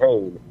Taker and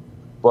Kane.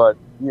 But,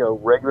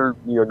 regular,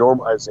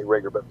 normal, I'd say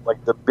regular, but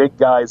like the big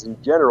guys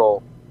in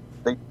general,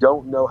 they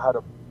don't know how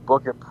to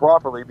book it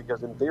properly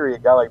because in theory, a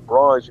guy like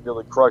Braun should be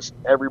able to crush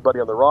everybody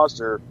on the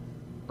roster,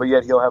 but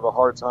yet he'll have a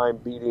hard time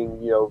beating,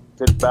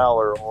 Finn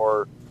Balor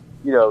or,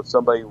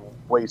 somebody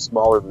way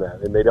smaller than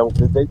that. And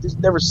they just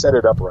never set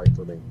it up right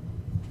for me.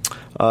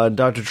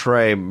 Dr.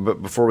 Trey,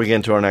 before we get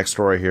into our next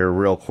story here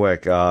real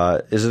quick,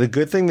 is it a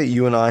good thing that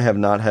you and I have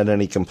not had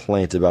any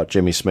complaints about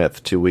Jimmy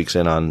Smith 2 weeks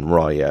in on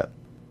Raw yet?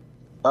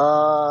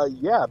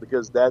 Yeah,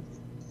 because that,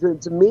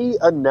 to me,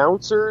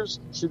 announcers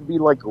should be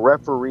like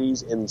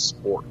referees in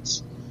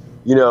sports.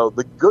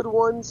 The good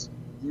ones,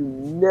 you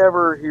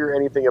never hear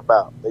anything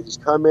about. They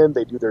just come in,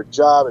 they do their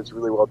job, it's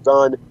really well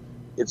done.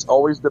 It's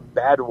always the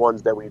bad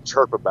ones that we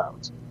chirp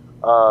about.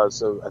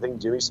 So I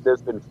think Jimmy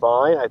Smith's been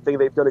fine. I think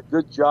they've done a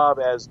good job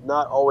as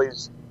not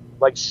always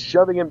like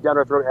shoving him down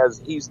our throat as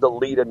he's the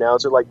lead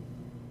announcer. Like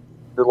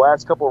the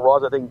last couple of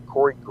Raws, I think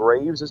Corey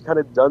Graves has kind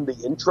of done the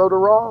intro to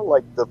Raw.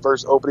 Like the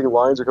first opening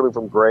lines are coming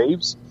from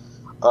Graves.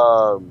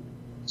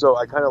 So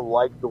I kind of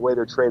like the way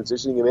they're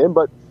transitioning him in,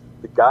 but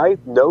the guy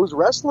knows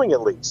wrestling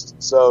at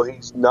least. So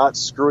he's not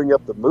screwing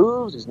up the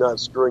moves. He's not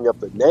screwing up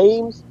the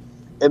names.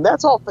 And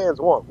that's all fans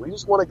want. We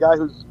just want a guy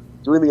who's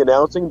doing the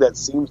announcing that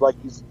seems like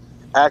he's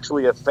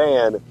actually a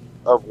fan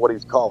of what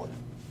he's calling.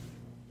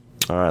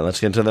 All right,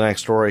 let's get into the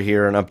next story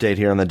here. An update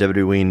here on the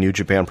WWE New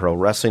Japan Pro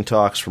Wrestling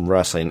talks from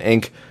Wrestling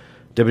Inc.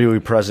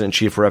 WWE President and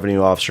Chief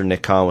Revenue Officer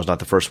Nick Khan was not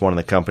the first one in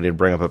the company to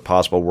bring up a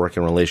possible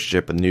working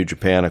relationship with New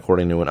Japan,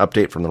 according to an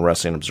update from the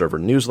Wrestling Observer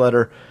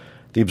newsletter.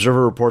 The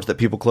Observer reports that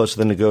people close to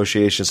the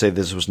negotiations say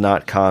this was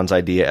not Khan's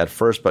idea at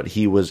first, but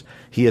he has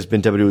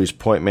been WWE's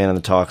point man in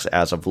the talks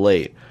as of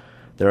late.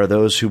 There are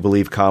those who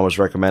believe Khan was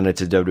recommended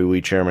to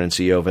WWE Chairman and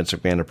CEO Vince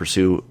McMahon to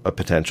pursue a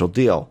potential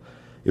deal.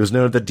 It was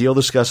noted the deal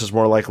discussed is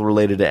more likely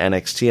related to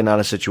NXT and not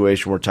a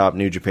situation where top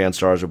New Japan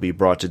stars will be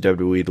brought to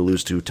WWE to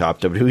lose to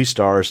top WWE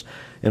stars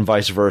and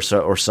vice versa,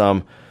 or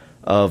some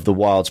of the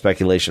wild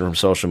speculation from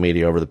social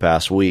media over the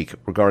past week.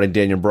 Regarding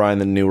Daniel Bryan,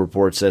 the new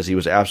report says he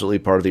was absolutely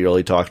part of the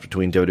early talks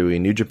between WWE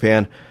and New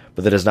Japan,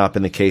 but that has not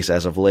been the case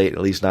as of late,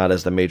 at least not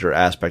as the major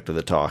aspect of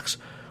the talks.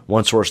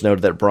 One source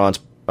noted that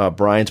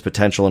Bryan's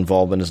potential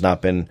involvement has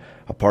not been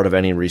a part of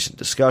any recent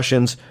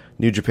discussions.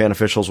 New Japan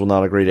officials will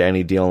not agree to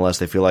any deal unless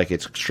they feel like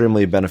it's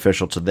extremely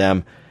beneficial to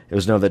them. It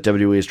was known that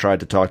WWE has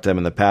tried to talk to them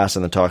in the past,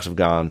 and the talks have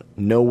gone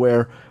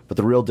nowhere, but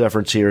the real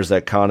difference here is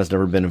that Khan has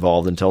never been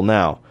involved until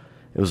now.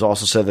 It was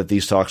also said that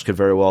these talks could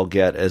very well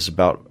get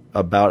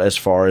about as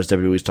far as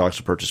WWE's talks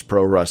to purchase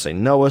Pro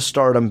Wrestling Noah,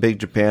 Stardom, Big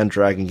Japan,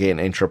 Dragon Gate,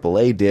 and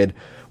AAA did,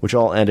 which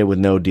all ended with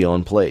no deal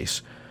in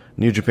place.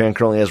 New Japan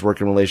currently has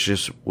working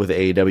relationships with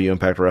AEW,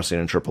 Impact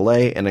Wrestling, and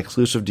AAA. An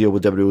exclusive deal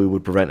with WWE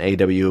would prevent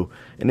AEW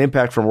and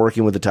Impact from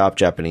working with the top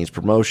Japanese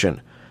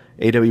promotion.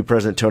 AEW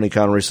President Tony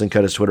Khan recently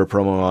cut his Twitter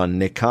promo on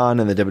Nick Khan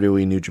and the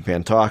WWE New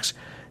Japan talks,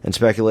 and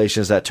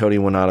speculation is that Tony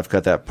would not have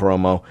cut that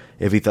promo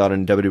if he thought a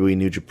WWE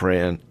New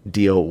Japan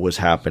deal was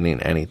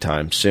happening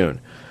anytime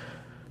soon.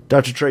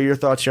 Dr. Trey, your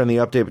thoughts here on the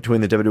update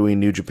between the WWE and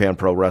New Japan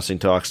Pro Wrestling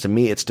talks? To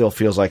me, it still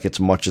feels like it's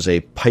much as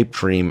a pipe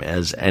dream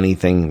as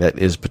anything that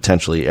is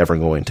potentially ever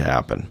going to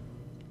happen.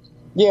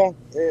 Yeah,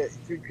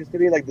 because to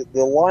me, like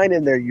the line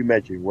in there you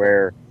mentioned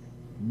where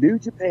New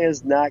Japan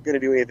is not going to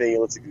do anything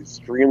unless it's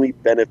extremely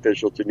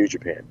beneficial to New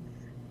Japan.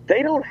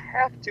 They don't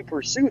have to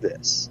pursue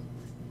this.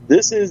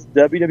 This is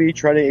WWE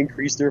trying to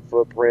increase their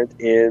footprint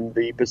in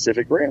the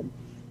Pacific Rim.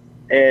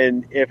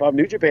 And if I'm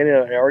New Japan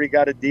and I already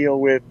got a deal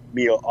with,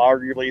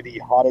 arguably the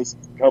hottest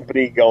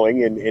company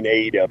going in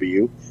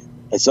AEW,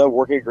 and some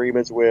working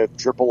agreements with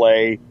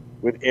AAA,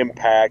 with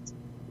Impact,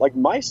 like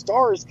my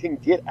stars can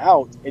get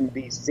out and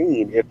be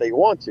seen if they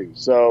want to.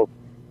 So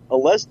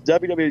unless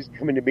WWE is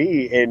coming to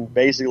me and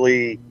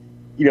basically,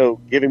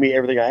 giving me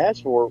everything I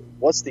asked for,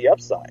 what's the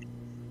upside?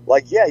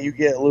 Like, yeah, you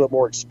get a little bit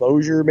more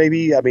exposure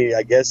maybe. Actually,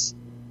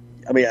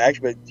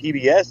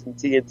 TBS and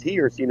TNT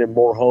are seen in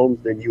more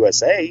homes than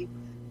USA.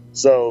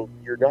 So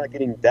you're not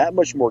getting that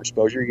much more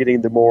exposure. You're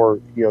getting the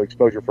more,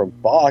 exposure from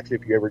Fox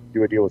if you ever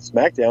do a deal with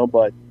SmackDown.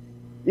 But,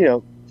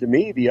 to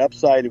me, the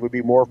upside would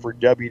be more for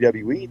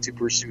WWE to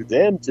pursue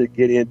them to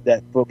get in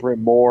that footprint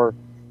more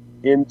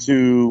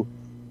into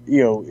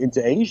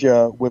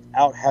Asia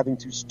without having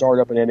to start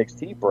up an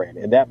NXT brand.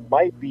 And that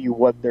might be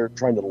what they're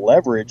trying to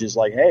leverage is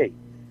like, hey,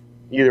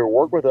 either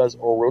work with us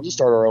or we'll just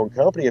start our own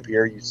company up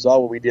here. You saw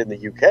what we did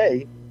in the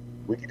UK.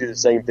 We could do the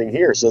same thing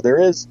here. So there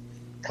is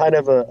kind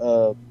of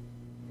a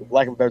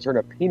lack of a better term,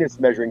 a penis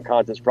measuring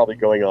contest probably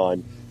going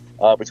on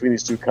between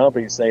these two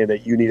companies saying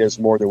that you need us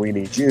more than we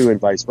need you and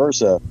vice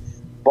versa.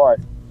 But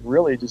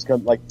really, it just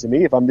comes like to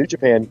me, if I'm New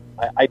Japan,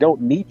 I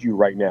don't need you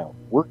right now.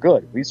 We're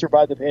good. We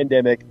survived the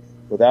pandemic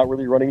without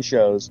really running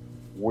shows.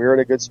 We're in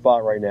a good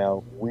spot right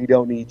now. We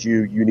don't need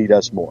you. You need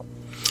us more.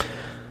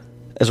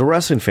 As a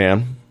wrestling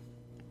fan,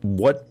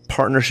 what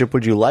partnership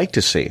would you like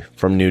to see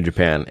from New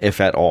Japan,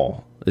 if at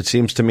all? It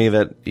seems to me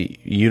that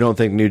you don't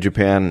think New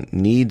Japan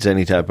needs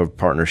any type of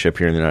partnership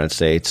here in the United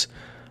States.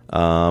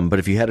 But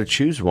if you had to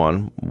choose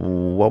one,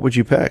 what would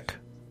you pick?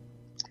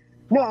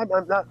 No,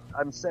 I'm not.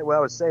 I'm saying what I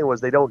was saying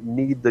was they don't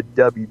need the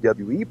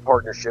WWE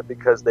partnership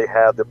because they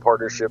have the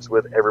partnerships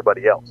with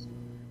everybody else.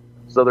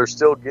 So they're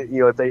still,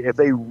 if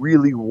they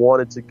really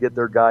wanted to get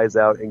their guys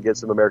out and get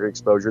some American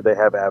exposure, they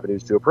have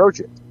avenues to approach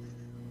it.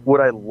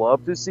 Would I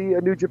love to see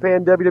a New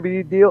Japan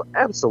WWE deal?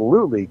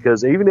 Absolutely,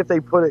 because even if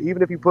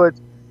you put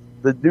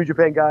the New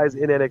Japan guys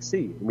in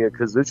NXT,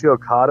 Kazuchika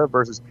Okada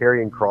versus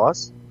Karrion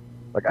Kross,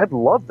 like I'd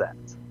love that.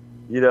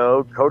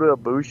 Kota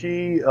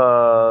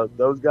Ibushi,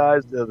 those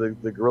guys, the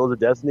Guerrillas of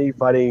Destiny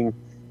fighting,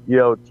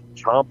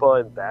 Ciampa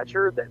and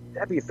Thatcher,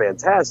 that'd be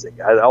fantastic.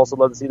 I'd also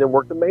love to see them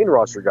work the main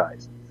roster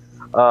guys.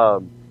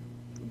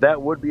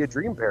 That would be a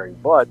dream pairing.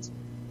 But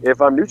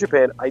if I'm New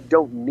Japan, I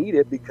don't need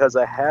it because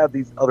I have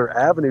these other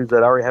avenues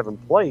that I already have in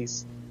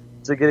place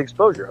to get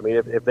exposure.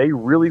 If they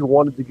really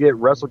wanted to get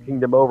Wrestle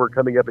Kingdom over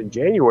coming up in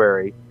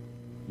January,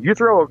 you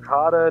throw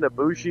Okada and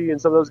Ibushi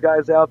and some of those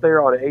guys out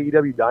there on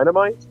AEW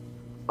Dynamite,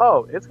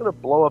 it's going to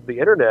blow up the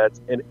internet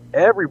and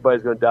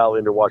everybody's going to dial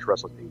in to watch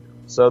Wrestle Kingdom.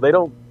 So they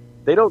don't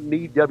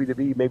need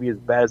WWE maybe as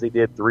bad as they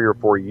did 3 or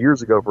 4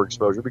 years ago for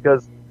exposure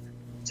because,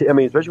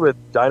 especially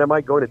with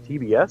Dynamite going to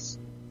TBS,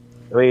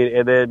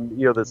 and then,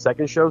 the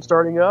second show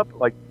starting up,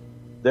 like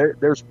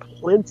there's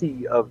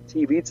plenty of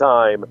TV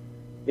time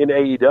in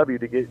AEW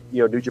to get,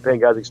 New Japan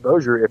guys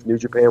exposure if New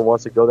Japan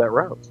wants to go that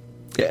route.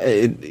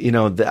 Yeah,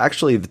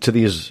 actually to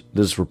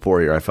this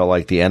report here, I felt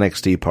like the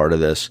NXT part of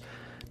this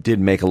did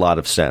make a lot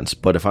of sense.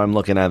 But if I'm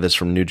looking at this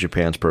from New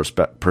Japan's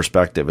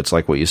perspective, it's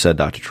like what you said,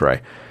 Dr.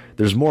 Trey.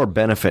 There's more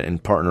benefit in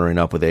partnering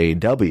up with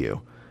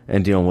AEW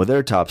and dealing with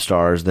their top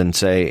stars than,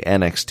 say,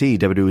 NXT,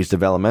 WWE's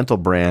developmental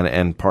brand,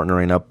 and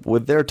partnering up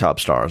with their top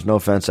stars. No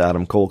offense,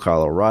 Adam Cole,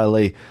 Kyle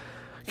O'Reilly,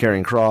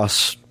 Karrion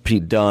Kross,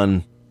 Pete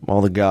Dunne,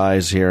 all the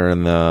guys here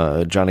in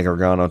the Johnny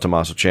Gargano,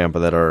 Tommaso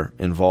Ciampa that are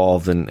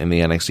involved in the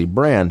NXT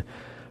brand.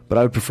 But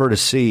I would prefer to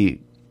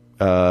see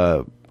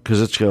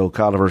Kazuchika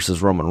Okada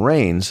versus Roman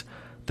Reigns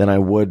than I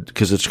would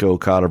Kazuchika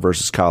Okada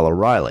versus Kyle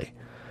O'Reilly,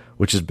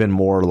 which has been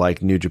more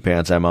like New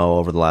Japan's MO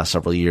over the last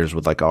several years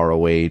with like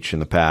ROH in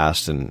the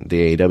past and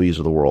the AEWs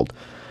of the world.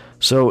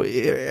 So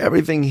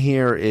everything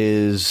here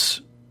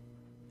is,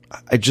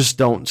 I just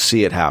don't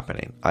see it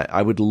happening.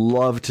 I would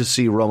love to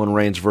see Roman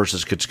Reigns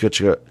versus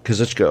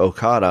Kazuchika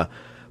Okada,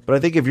 but I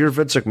think if you're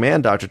Vince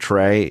McMahon, Dr.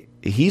 Trey,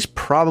 he's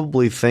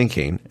probably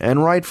thinking,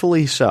 and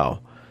rightfully so,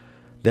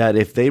 that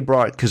if they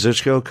brought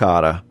Kazuchika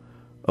Okada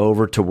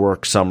over to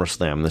work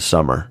SummerSlam this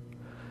summer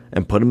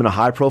and put him in a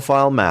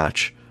high-profile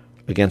match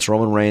against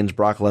Roman Reigns,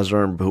 Brock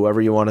Lesnar, whoever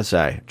you want to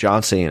say,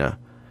 John Cena,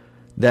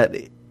 that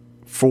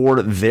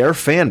for their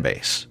fan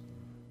base,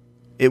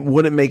 it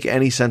wouldn't make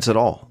any sense at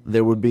all.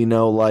 There would be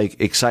no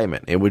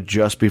excitement. It would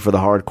just be for the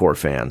hardcore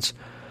fans.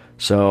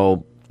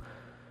 So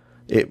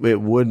it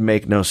would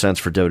make no sense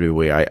for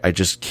WWE. I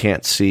just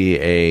can't see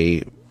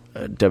a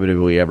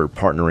WWE ever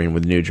partnering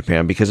with New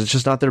Japan because it's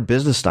just not their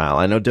business style.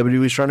 I know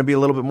WWE's trying to be a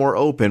little bit more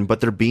open, but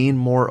they're being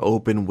more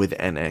open with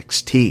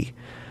NXT.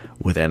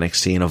 With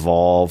NXT and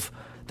Evolve,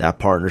 that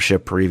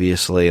partnership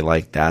previously,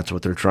 that's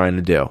what they're trying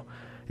to do.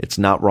 It's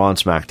not Raw and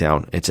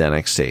SmackDown, it's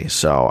NXT.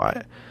 So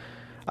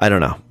I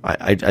don't know.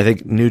 I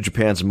think New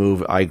Japan's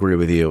move, I agree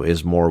with you,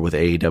 is more with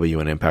AEW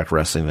and Impact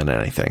Wrestling than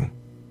anything.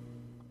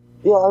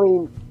 Yeah, I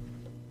mean,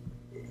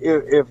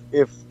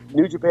 if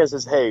New Japan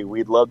says, hey,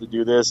 we'd love to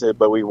do this,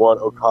 but we want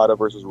Okada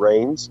versus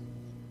Reigns,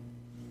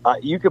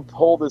 you could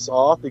pull this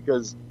off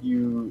because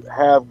you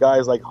have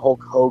guys like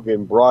Hulk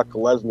Hogan, Brock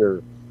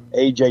Lesnar,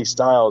 AJ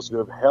Styles, who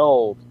have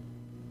held,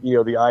 the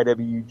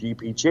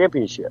IWGP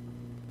Championship.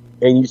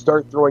 And you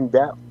start throwing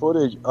that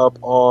footage up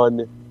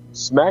on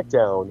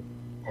SmackDown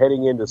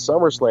heading into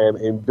SummerSlam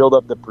and build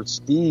up the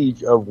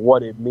prestige of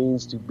what it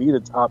means to be the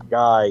top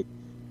guy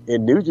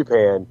in New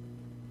Japan,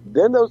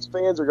 then those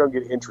fans are going to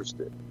get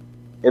interested.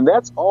 And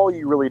that's all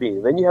you really need.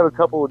 And then you have a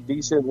couple of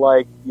decent,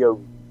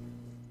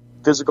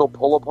 physical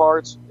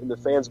pull-aparts, and the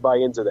fans buy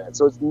into that.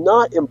 So it's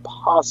not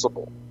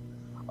impossible.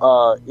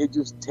 It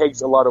just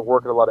takes a lot of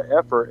work and a lot of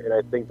effort, and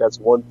I think that's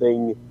one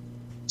thing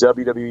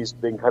WWE's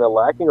been kind of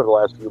lacking over the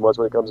last few months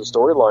when it comes to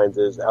storylines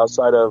is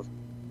outside of,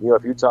 a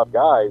few top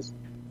guys,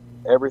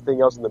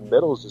 everything else in the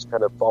middle is just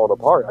kind of falling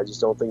apart. I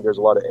just don't think there's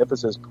a lot of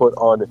emphasis put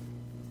on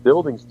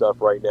building stuff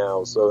right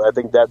now. So I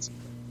think that's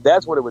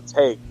what it would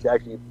take to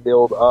actually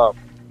build up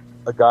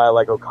a guy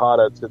like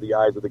Okada to the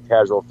eyes of the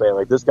casual fan.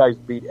 Like, this guy's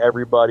beat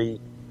everybody.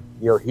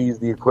 He's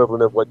the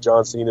equivalent of what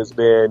John Cena's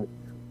been.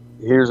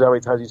 Here's how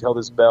many times he's held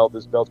this belt.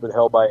 This belt's been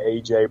held by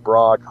AJ,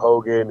 Brock,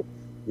 Hogan,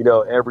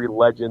 every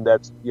legend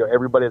that's,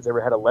 everybody that's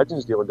ever had a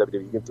Legends deal in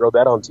WWE. You can throw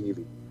that on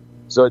TV.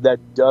 So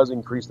that does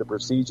increase the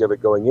prestige of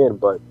it going in,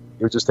 but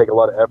it would just take a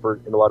lot of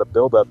effort and a lot of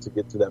build-up to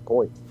get to that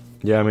point.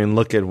 Yeah, I mean,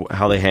 look at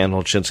how they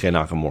handled Shinsuke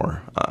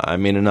Nakamura.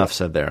 Enough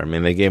said there.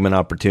 They gave him an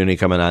opportunity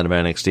coming out of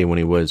NXT when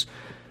he was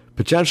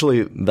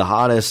potentially the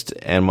hottest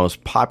and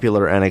most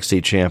popular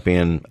NXT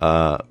champion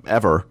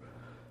ever.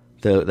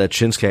 That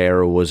Shinsuke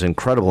era was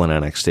incredible in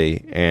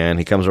NXT, and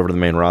he comes over to the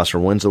main roster,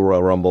 wins the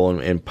Royal Rumble,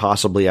 and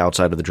possibly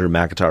outside of the Drew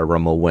McIntyre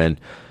Rumble win,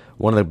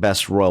 one of the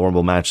best Royal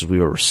Rumble matches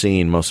we've ever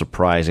seen, most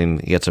surprising.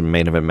 He gets a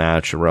main event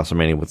match at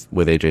WrestleMania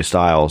with AJ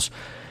Styles.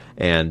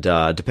 And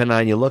depending on how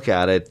you look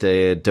at it,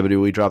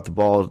 WWE dropped the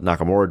ball,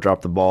 Nakamura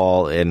dropped the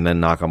ball, and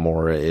then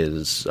Nakamura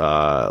is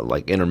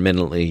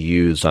intermittently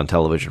used on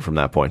television from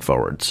that point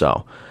forward.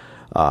 So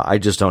I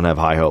just don't have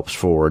high hopes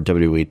for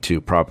WWE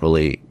to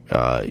properly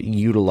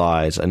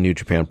utilize a New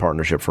Japan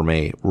partnership from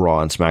a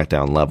Raw and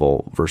SmackDown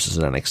level versus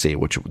an NXT,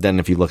 which then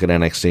if you look at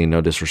NXT, no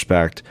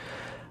disrespect,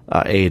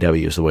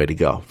 AEW is the way to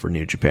go for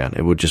New Japan.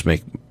 It would just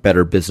make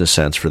better business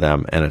sense for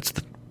them, and it's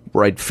the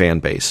right fan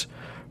base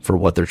for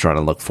what they're trying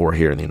to look for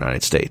here in the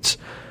United States.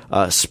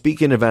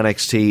 Speaking of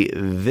NXT,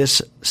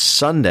 this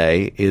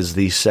Sunday is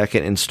the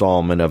second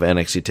installment of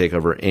NXT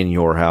TakeOver in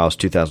Your House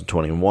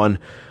 2021.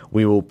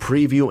 We will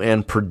preview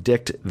and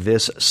predict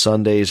this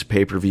Sunday's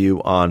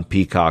pay-per-view on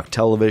Peacock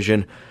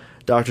Television.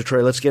 Dr.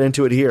 Trey, let's get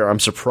into it here. I'm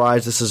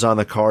surprised this is on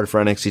the card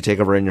for NXT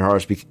TakeOver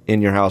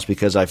in Your House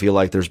because I feel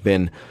like there's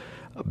been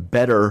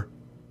better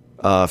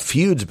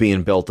feuds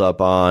being built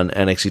up on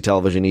NXT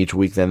television each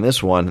week than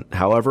this one.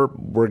 However,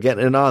 we're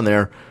getting it on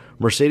there.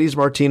 Mercedes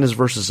Martinez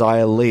versus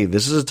Xia Li.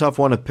 This is a tough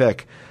one to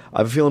pick. I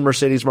have a feeling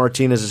Mercedes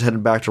Martinez is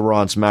heading back to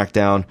Raw and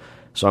SmackDown,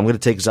 so I'm going to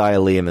take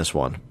Xia Li in this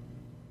one.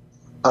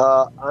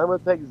 I'm going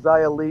to take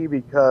Xia Li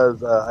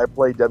because I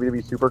play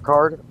WWE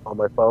Supercard on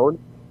my phone,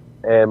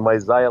 and my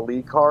Xia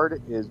Li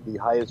card is the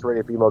highest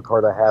rated female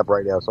card I have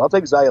right now. So I'll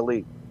take Xia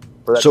Li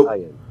for that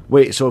tie-in.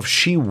 Wait, so if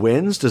she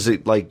wins, does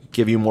it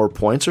give you more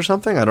points or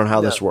something? I don't know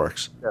how this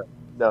works.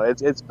 No,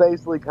 it's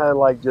basically kind of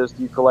like just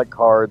you collect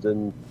cards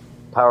and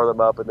power them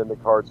up, and then the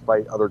cards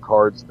fight other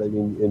cards.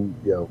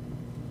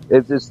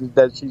 It's just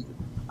that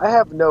I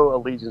have no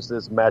allegiance to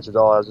this match at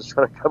all. I was just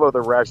trying to come up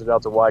with a rationale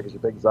to why, because she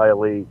picked Xia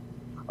Li.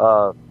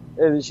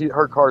 And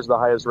her card's the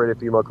highest rated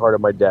female card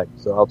on my deck,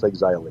 so I'll take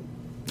Xia Li.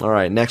 All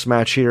right, next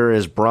match here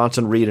is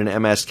Bronson Reed and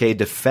MSK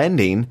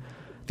defending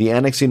the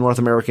NXT North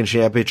American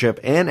Championship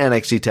and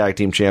NXT Tag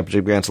Team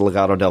Championship against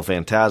Legado del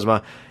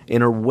Fantasma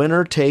in a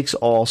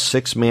winner-takes-all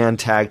six-man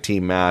tag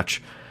team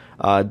match.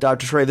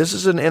 Dr. Trey, this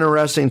is an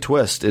interesting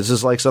twist. This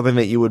is like something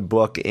that you would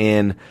book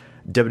in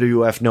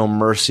WWF No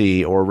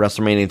Mercy or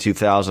WrestleMania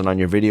 2000 on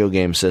your video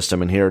game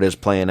system, and here it is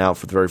playing out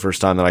for the very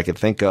first time that I could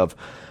think of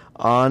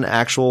on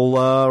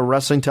actual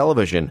wrestling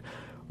television.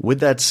 With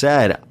that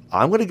said,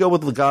 I'm going to go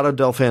with Legado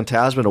del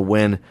Fantasma to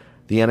win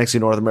the NXT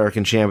North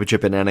American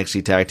Championship and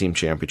NXT Tag Team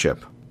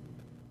Championship.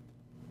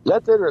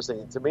 That's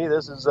interesting. To me,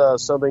 this is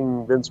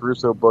something Vince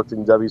Russo booked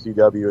in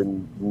WCW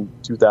in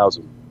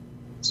 2000.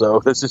 So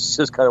this is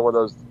just kind of one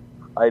of those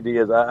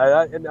ideas.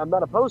 And I'm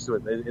not opposed to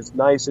it. It's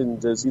nice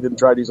and to see them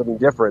try to do something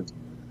different.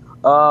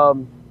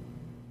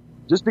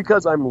 Just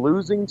because I'm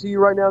losing to you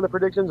right now in the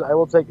predictions, I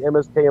will take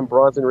MSK and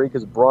Bronson Reed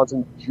because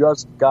Bronson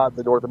just got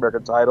the North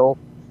American title,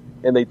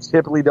 and they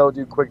typically don't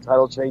do quick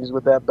title changes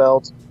with that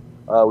belt.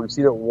 We've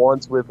seen it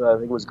once with, I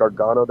think it was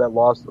Gargano that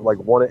lost,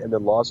 won it and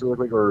then lost really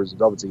quick, or it was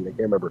Velveteen, I can't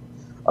remember.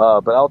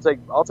 But I'll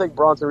take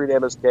Bronson Reed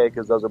and MSK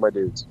because those are my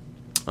dudes.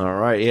 All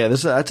right, yeah,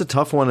 that's a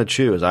tough one to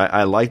choose.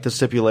 I like the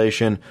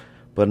stipulation,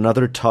 but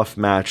another tough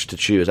match to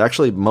choose.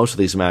 Actually, most of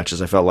these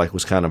matches I felt like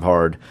was kind of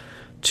hard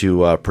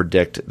to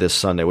predict this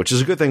Sunday, which is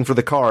a good thing for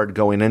the card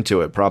going into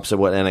it. Props at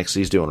what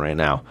NXT is doing right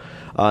now.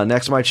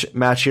 Next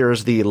match here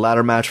is the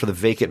ladder match for the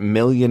vacant $1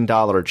 million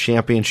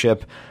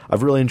championship.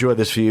 I've really enjoyed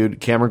this feud.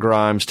 Cameron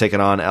Grimes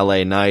taking on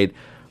LA Knight.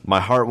 My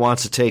heart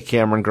wants to take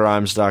Cameron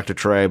Grimes, Dr.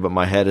 Trey, but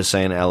my head is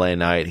saying LA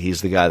Knight.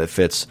 He's the guy that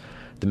fits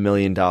the $1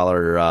 million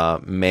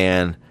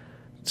man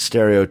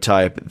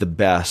stereotype the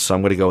best. So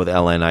I'm going to go with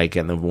LA Knight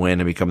getting the win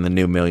and becoming the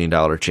new $1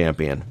 million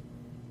champion.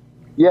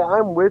 Yeah,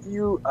 I'm with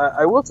you.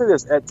 I will say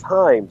this. At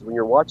times, when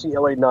you're watching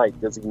LA Knight,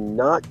 does he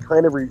not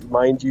kind of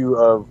remind you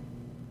of,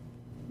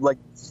 like,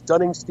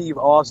 Stunning Steve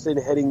Austin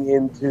heading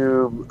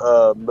into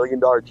 $1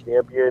 million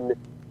champion,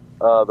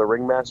 the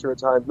ringmaster at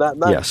times? Not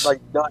yes.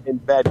 Not in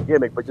bad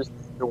gimmick, but just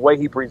the way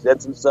he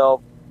presents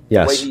himself,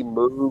 yes. the way he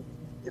moves.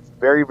 It's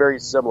very, very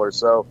similar.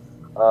 So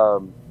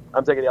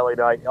I'm taking LA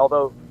Knight,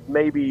 although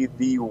maybe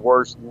the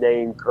worst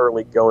name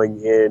currently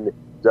going in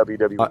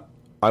WWE.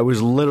 I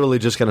was literally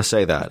just going to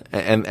say that,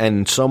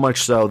 and so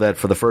much so that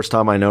for the first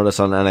time I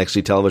noticed on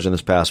NXT television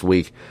this past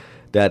week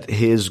that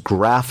his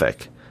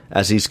graphic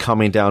as he's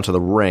coming down to the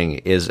ring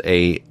is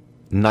a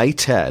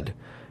knight's head,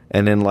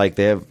 and then like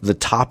they have the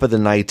top of the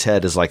knight's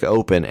head is like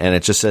open, and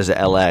it just says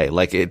LA,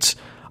 like it's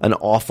an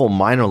awful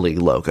minor league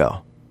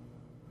logo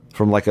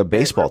from like a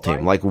baseball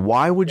team. Like,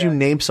 why would you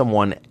name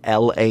someone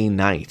LA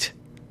Knight?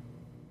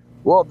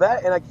 Well,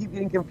 that, and I keep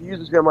getting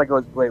confused because I'm like,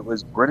 wait,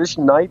 was British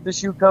Knight the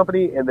shoe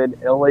company and then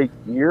LA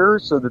Gear,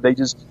 so that they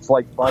just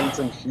like find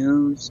some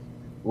shoes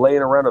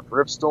laying around a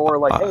thrift store?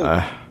 Like,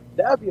 hey,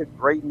 that'd be a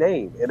great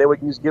name. And then we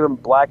can just give them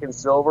black and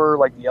silver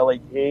like the LA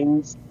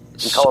Kings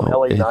and call them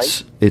LA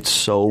Knight. It's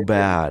so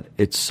bad.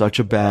 It's such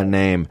a bad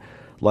name.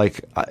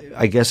 Like,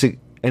 I guess it,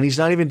 and he's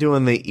not even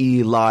doing the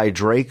Eli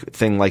Drake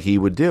thing like he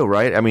would do,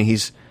 right? I mean,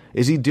 is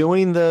he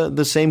doing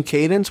the same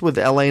cadence with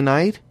LA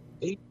Knight?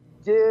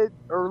 Did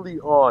early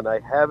on.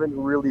 I haven't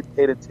really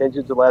paid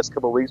attention to the last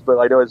couple of weeks, but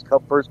I know his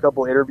first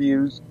couple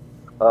interviews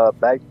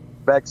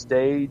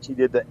backstage, he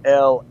did the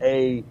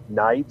LA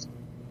Knight,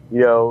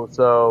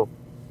 so,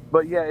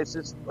 but yeah, it's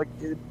just like,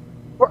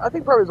 I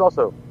think probably is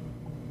also,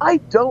 I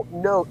don't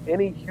know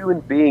any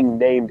human being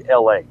named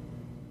LA.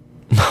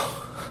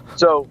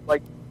 So,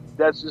 like,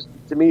 that's just,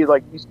 to me,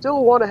 like, you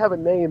still want to have a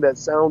name that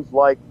sounds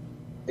like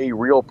a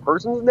real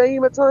person's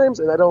name at times,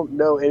 and I don't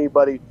know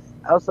anybody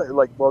outside,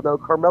 like, well, no,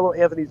 Carmelo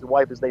Anthony's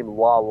wife is named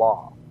La.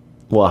 Wow.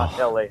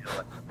 LA.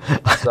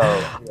 So,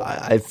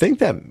 I think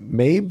that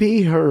may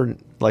be her,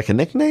 like, a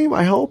nickname,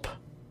 I hope.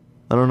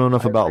 I don't know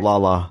enough about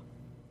La.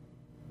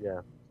 Yeah.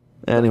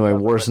 Anyway,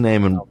 worst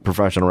name in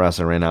professional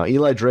wrestling right now.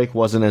 Eli Drake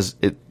wasn't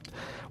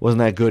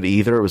that good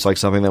either. It was like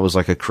something that was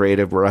like a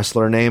creative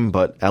wrestler name,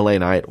 but LA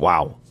Knight,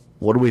 wow.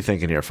 What are we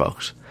thinking here,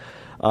 folks?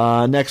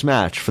 Next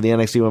match for the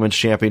NXT Women's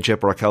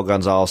Championship, Raquel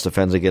Gonzalez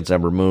defends against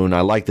Ember Moon.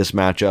 I like this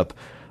matchup,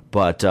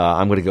 but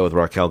I'm going to go with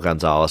Raquel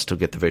Gonzalez to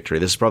get the victory.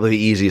 This is probably the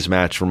easiest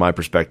match from my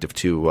perspective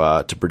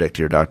to predict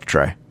here, Dr.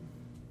 Trey.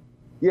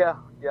 Yeah,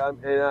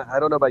 and I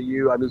don't know about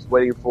you. I'm just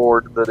waiting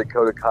for the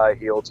Dakota Kai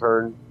heel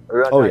turn.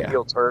 Or not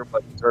heel turn,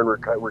 but turn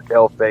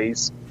Raquel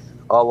face,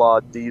 a la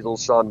Diesel,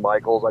 Shawn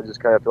Michaels. I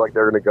just kind of feel like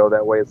they're going to go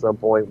that way at some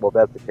point. Well, if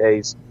that's the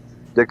case,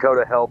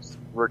 Dakota helps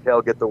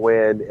Raquel get the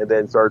win and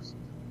then starts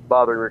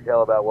bothering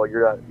Raquel about, well,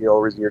 you're not, the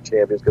reason you're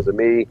champion is because of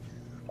me.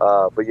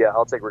 But yeah,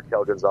 I'll take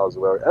Raquel Gonzalez as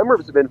well.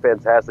 Ember's been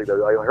fantastic though.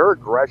 Like, her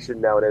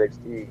aggression now in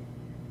NXT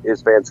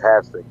is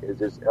fantastic. It's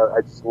just, I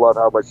just love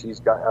how much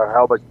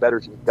better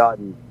she's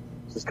gotten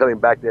since coming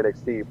back to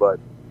NXT. But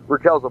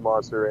Raquel's a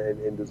monster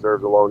and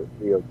deserves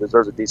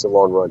a decent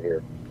long run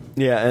here.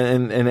 Yeah,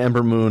 and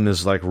Ember Moon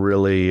is like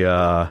really,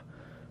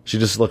 she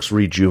just looks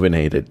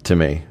rejuvenated to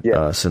me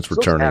since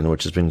returning,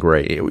 which has been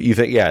great. You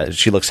think,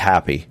 she looks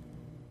happy.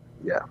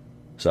 Yeah.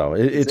 So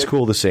it's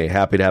cool to see.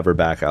 Happy to have her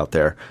back out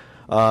there.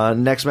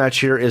 Next match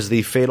here is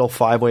the Fatal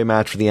 5-Way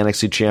match for the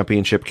NXT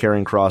Championship.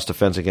 Karrion Kross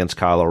defends against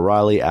Kyle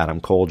O'Reilly,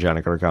 Adam Cole,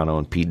 Johnny Gargano,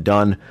 and Pete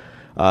Dunne.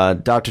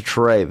 Dr.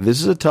 Trey, this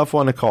is a tough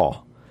one to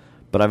call,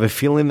 but I have a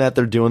feeling that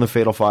they're doing the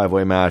Fatal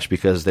 5-Way match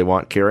because they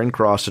want Karrion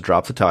Kross to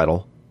drop the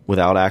title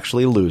without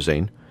actually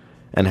losing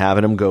and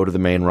having him go to the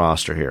main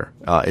roster here.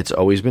 It's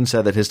always been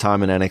said that his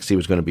time in NXT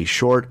was going to be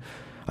short.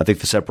 I think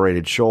the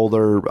separated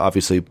shoulder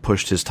obviously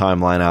pushed his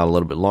timeline out a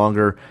little bit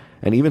longer.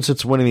 And even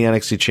since winning the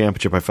NXT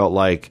Championship, I felt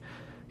like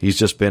he's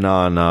just been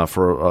on,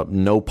 for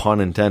no pun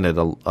intended,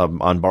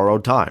 on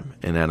borrowed time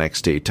in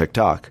NXT,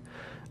 TikTok.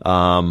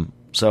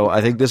 So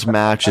I think this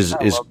match is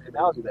I love the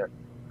analogy there.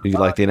 You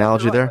like the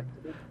analogy there?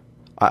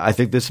 I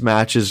think this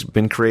match has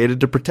been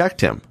created to protect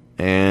him.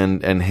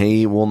 and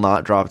he will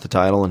not drop the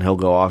title, and he'll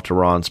go off to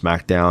Raw and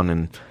SmackDown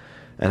and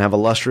have a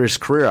illustrious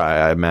career,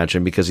 I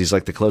imagine, because he's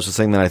like the closest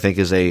thing that I think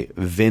is a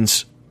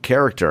Vince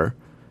character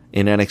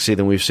in NXT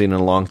than we've seen in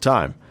a long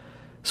time.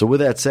 So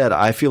with that said,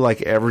 I feel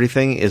like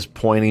everything is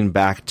pointing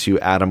back to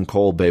Adam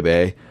Cole,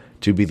 baby,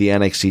 to be the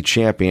NXT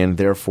champion.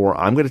 Therefore,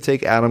 I'm going to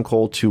take Adam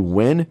Cole to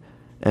win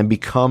and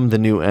become the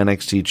new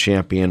NXT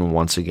champion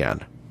once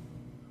again.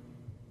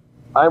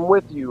 I'm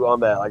with you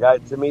on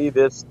that. To me,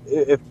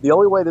 if the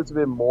only way this would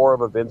have been more of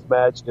a Vince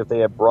match if they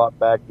had brought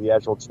back the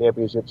actual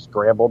championship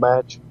scramble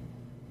match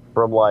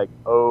from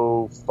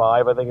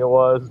 2005, I think it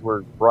was,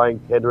 where Brian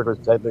Kendrick was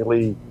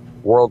technically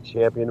world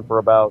champion for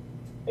about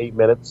 8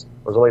 minutes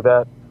or something like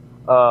that.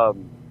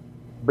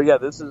 But yeah,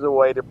 this is a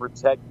way to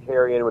protect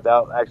Karrion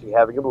without actually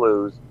having him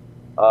lose,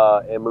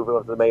 and move him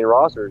up to the main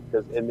roster.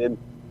 And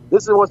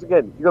this is, once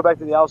again, you go back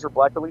to the Aleister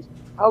Black release,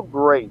 how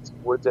great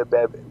would it have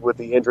been with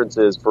the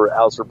entrances for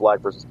Aleister Black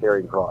versus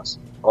Karrion Kross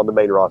on the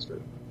main roster?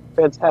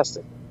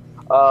 Fantastic.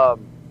 But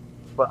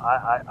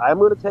I'm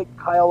going to take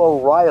Kyle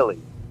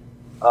O'Reilly,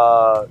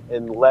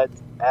 and let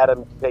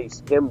Adam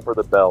face him for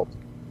the belt.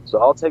 So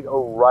I'll take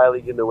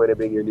O'Reilly in the win of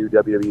being your new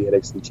WWE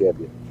NXT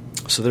champion.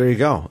 So there you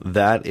go.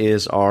 That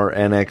is our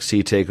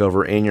NXT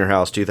TakeOver In Your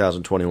House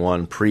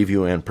 2021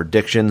 preview and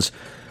predictions.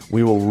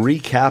 We will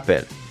recap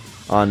it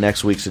on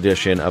next week's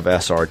edition of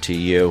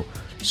SRTU.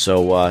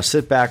 So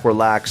sit back,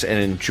 relax, and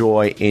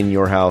enjoy In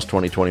Your House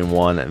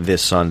 2021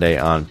 this Sunday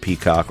on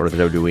Peacock or the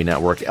WWE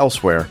Network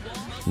elsewhere,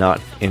 not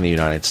in the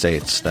United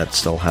States. That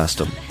still has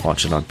to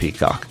launch it on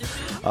Peacock.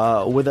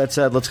 With that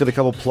said, let's get a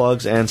couple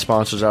plugs and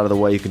sponsors out of the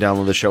way. You can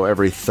download the show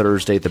every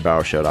Thursday at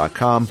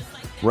thebowershow.com,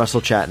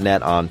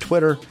 WrestleChat.net on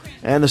Twitter,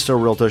 and the Still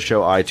Realtor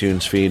Show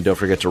iTunes feed. Don't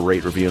forget to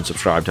rate, review, and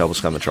subscribe to help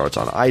us climb the charts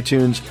on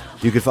iTunes.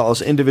 You can follow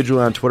us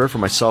individually on Twitter, for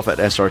myself at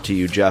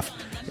SRTUJeff,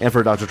 and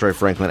for Dr. Trey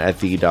Franklin at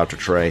the Dr.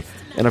 Trey.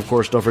 And of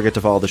course, don't forget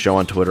to follow the show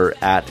on Twitter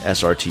at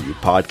SRTU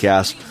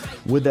Podcast.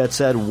 With that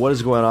said, what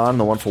is going on in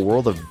the wonderful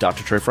world of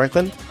Dr. Trey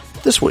Franklin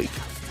this week?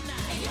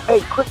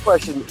 Hey, quick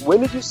question. What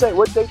date did you say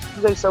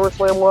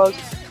SummerSlam was?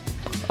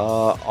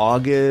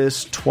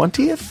 August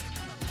 20th?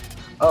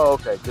 Oh,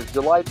 okay. Because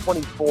July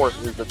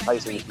 24th is the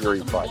Tyson Fury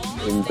fight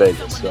in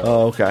Vegas. So.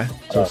 Oh, okay.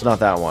 So it's not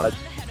that one. I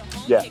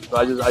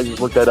just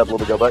looked that up a little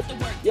bit ago. But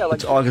yeah,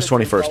 it's August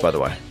 21st, by the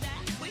way.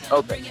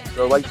 Okay.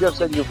 So like Jeff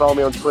said, you can follow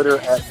me on Twitter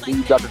at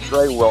the Dr.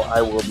 Trey. Well,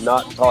 I will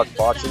not talk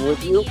boxing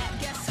with you.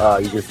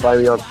 You can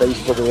find me on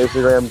Facebook and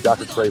Instagram,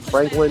 Dr. Trey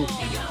Franklin.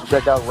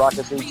 Check out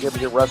Rocket City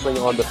Championship Wrestling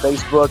on the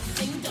Facebook.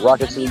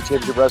 Rocket City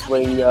Championship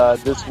Wrestling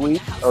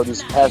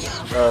this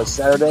past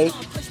Saturday,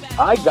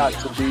 I got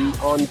to be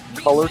on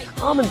color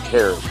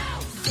commentary.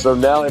 So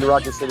now in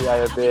Rocket City, I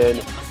have been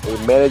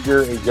a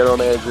manager, a general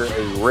manager,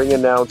 a ring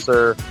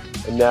announcer,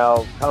 and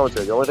now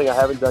commentary. The only thing I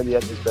haven't done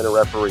yet has been a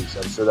referee,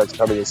 so I'm sure that's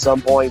coming at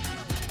some point.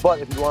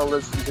 But if you want to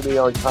listen to me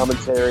on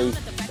commentary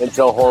and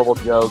tell horrible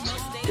jokes,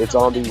 it's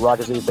on the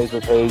Rocket City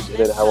Facebook page, and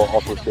then I will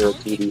also share it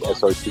to the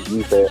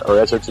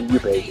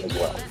SRTU page as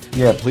well.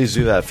 Yeah, please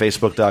do that.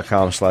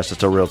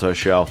 Facebook.com/It's a Realtor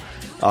Show.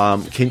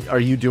 Are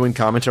you doing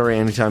commentary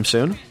anytime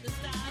soon?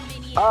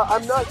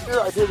 I'm not sure.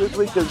 I did this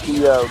week because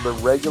the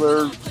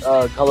regular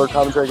color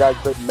commentary guy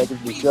couldn't make it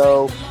to the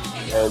show,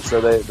 and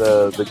so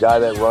the guy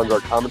that runs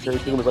our commentary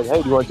team was like,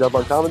 "Hey, do you want to jump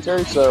on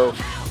commentary?" So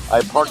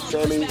I parked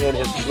Sammy and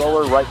his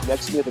stroller right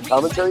next to me at the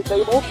commentary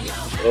table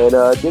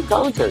and did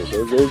commentary.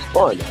 It was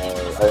fun.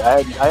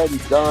 I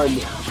hadn't done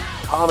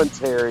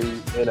commentary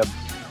in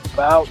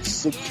about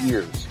 6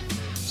 years,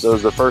 so it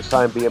was the first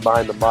time being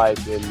behind the mic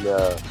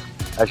and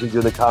actually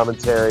doing the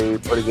commentary,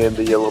 putting in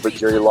the little bit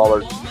Jerry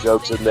Lawler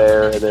jokes in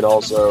there, and then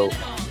also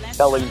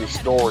telling the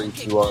story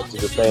to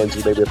the fans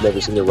who maybe have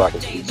never seen the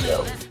Rocket City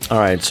show. All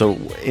right, so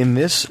in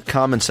this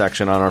comment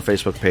section on our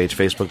Facebook page,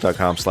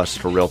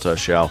 facebook.com/It's a Realtor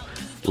Show,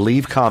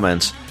 leave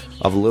comments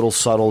of little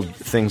subtle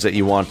things that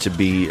you want to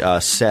be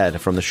said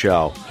from the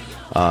show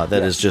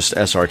that is just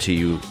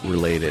SRTU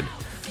related.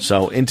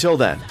 So until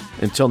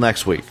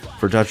next week,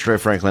 for Dr. Trey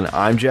Franklin,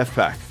 I'm Jeff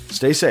Peck.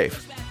 Stay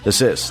safe.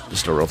 This is the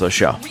Still Realtor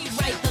Show.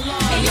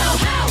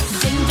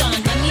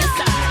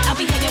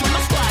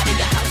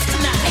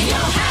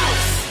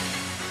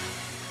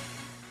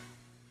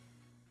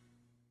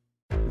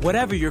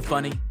 Whatever you're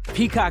funny,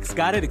 Peacock's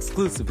got it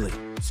exclusively.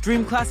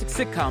 Stream classic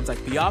sitcoms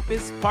like The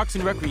Office, Parks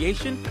and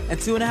Recreation, and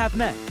 2.5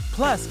 Men.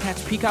 Plus,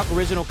 catch Peacock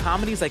original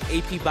comedies like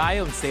AP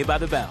Bio and Saved by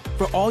the Bell.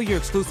 For all your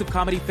exclusive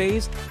comedy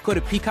faves, go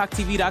to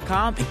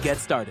peacocktv.com and get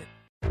started.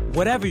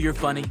 Whatever you're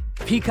funny,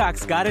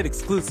 Peacock's got it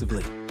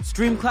exclusively.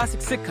 Stream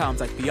classic sitcoms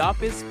like The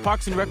Office,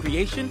 Parks and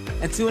Recreation,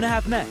 and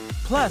 2.5 Men.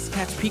 Plus,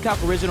 catch Peacock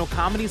original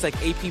comedies like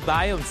AP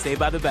Bio and Saved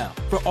by the Bell.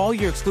 For all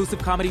your exclusive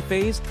comedy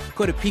faves,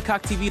 go to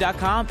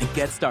peacocktv.com and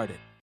get started.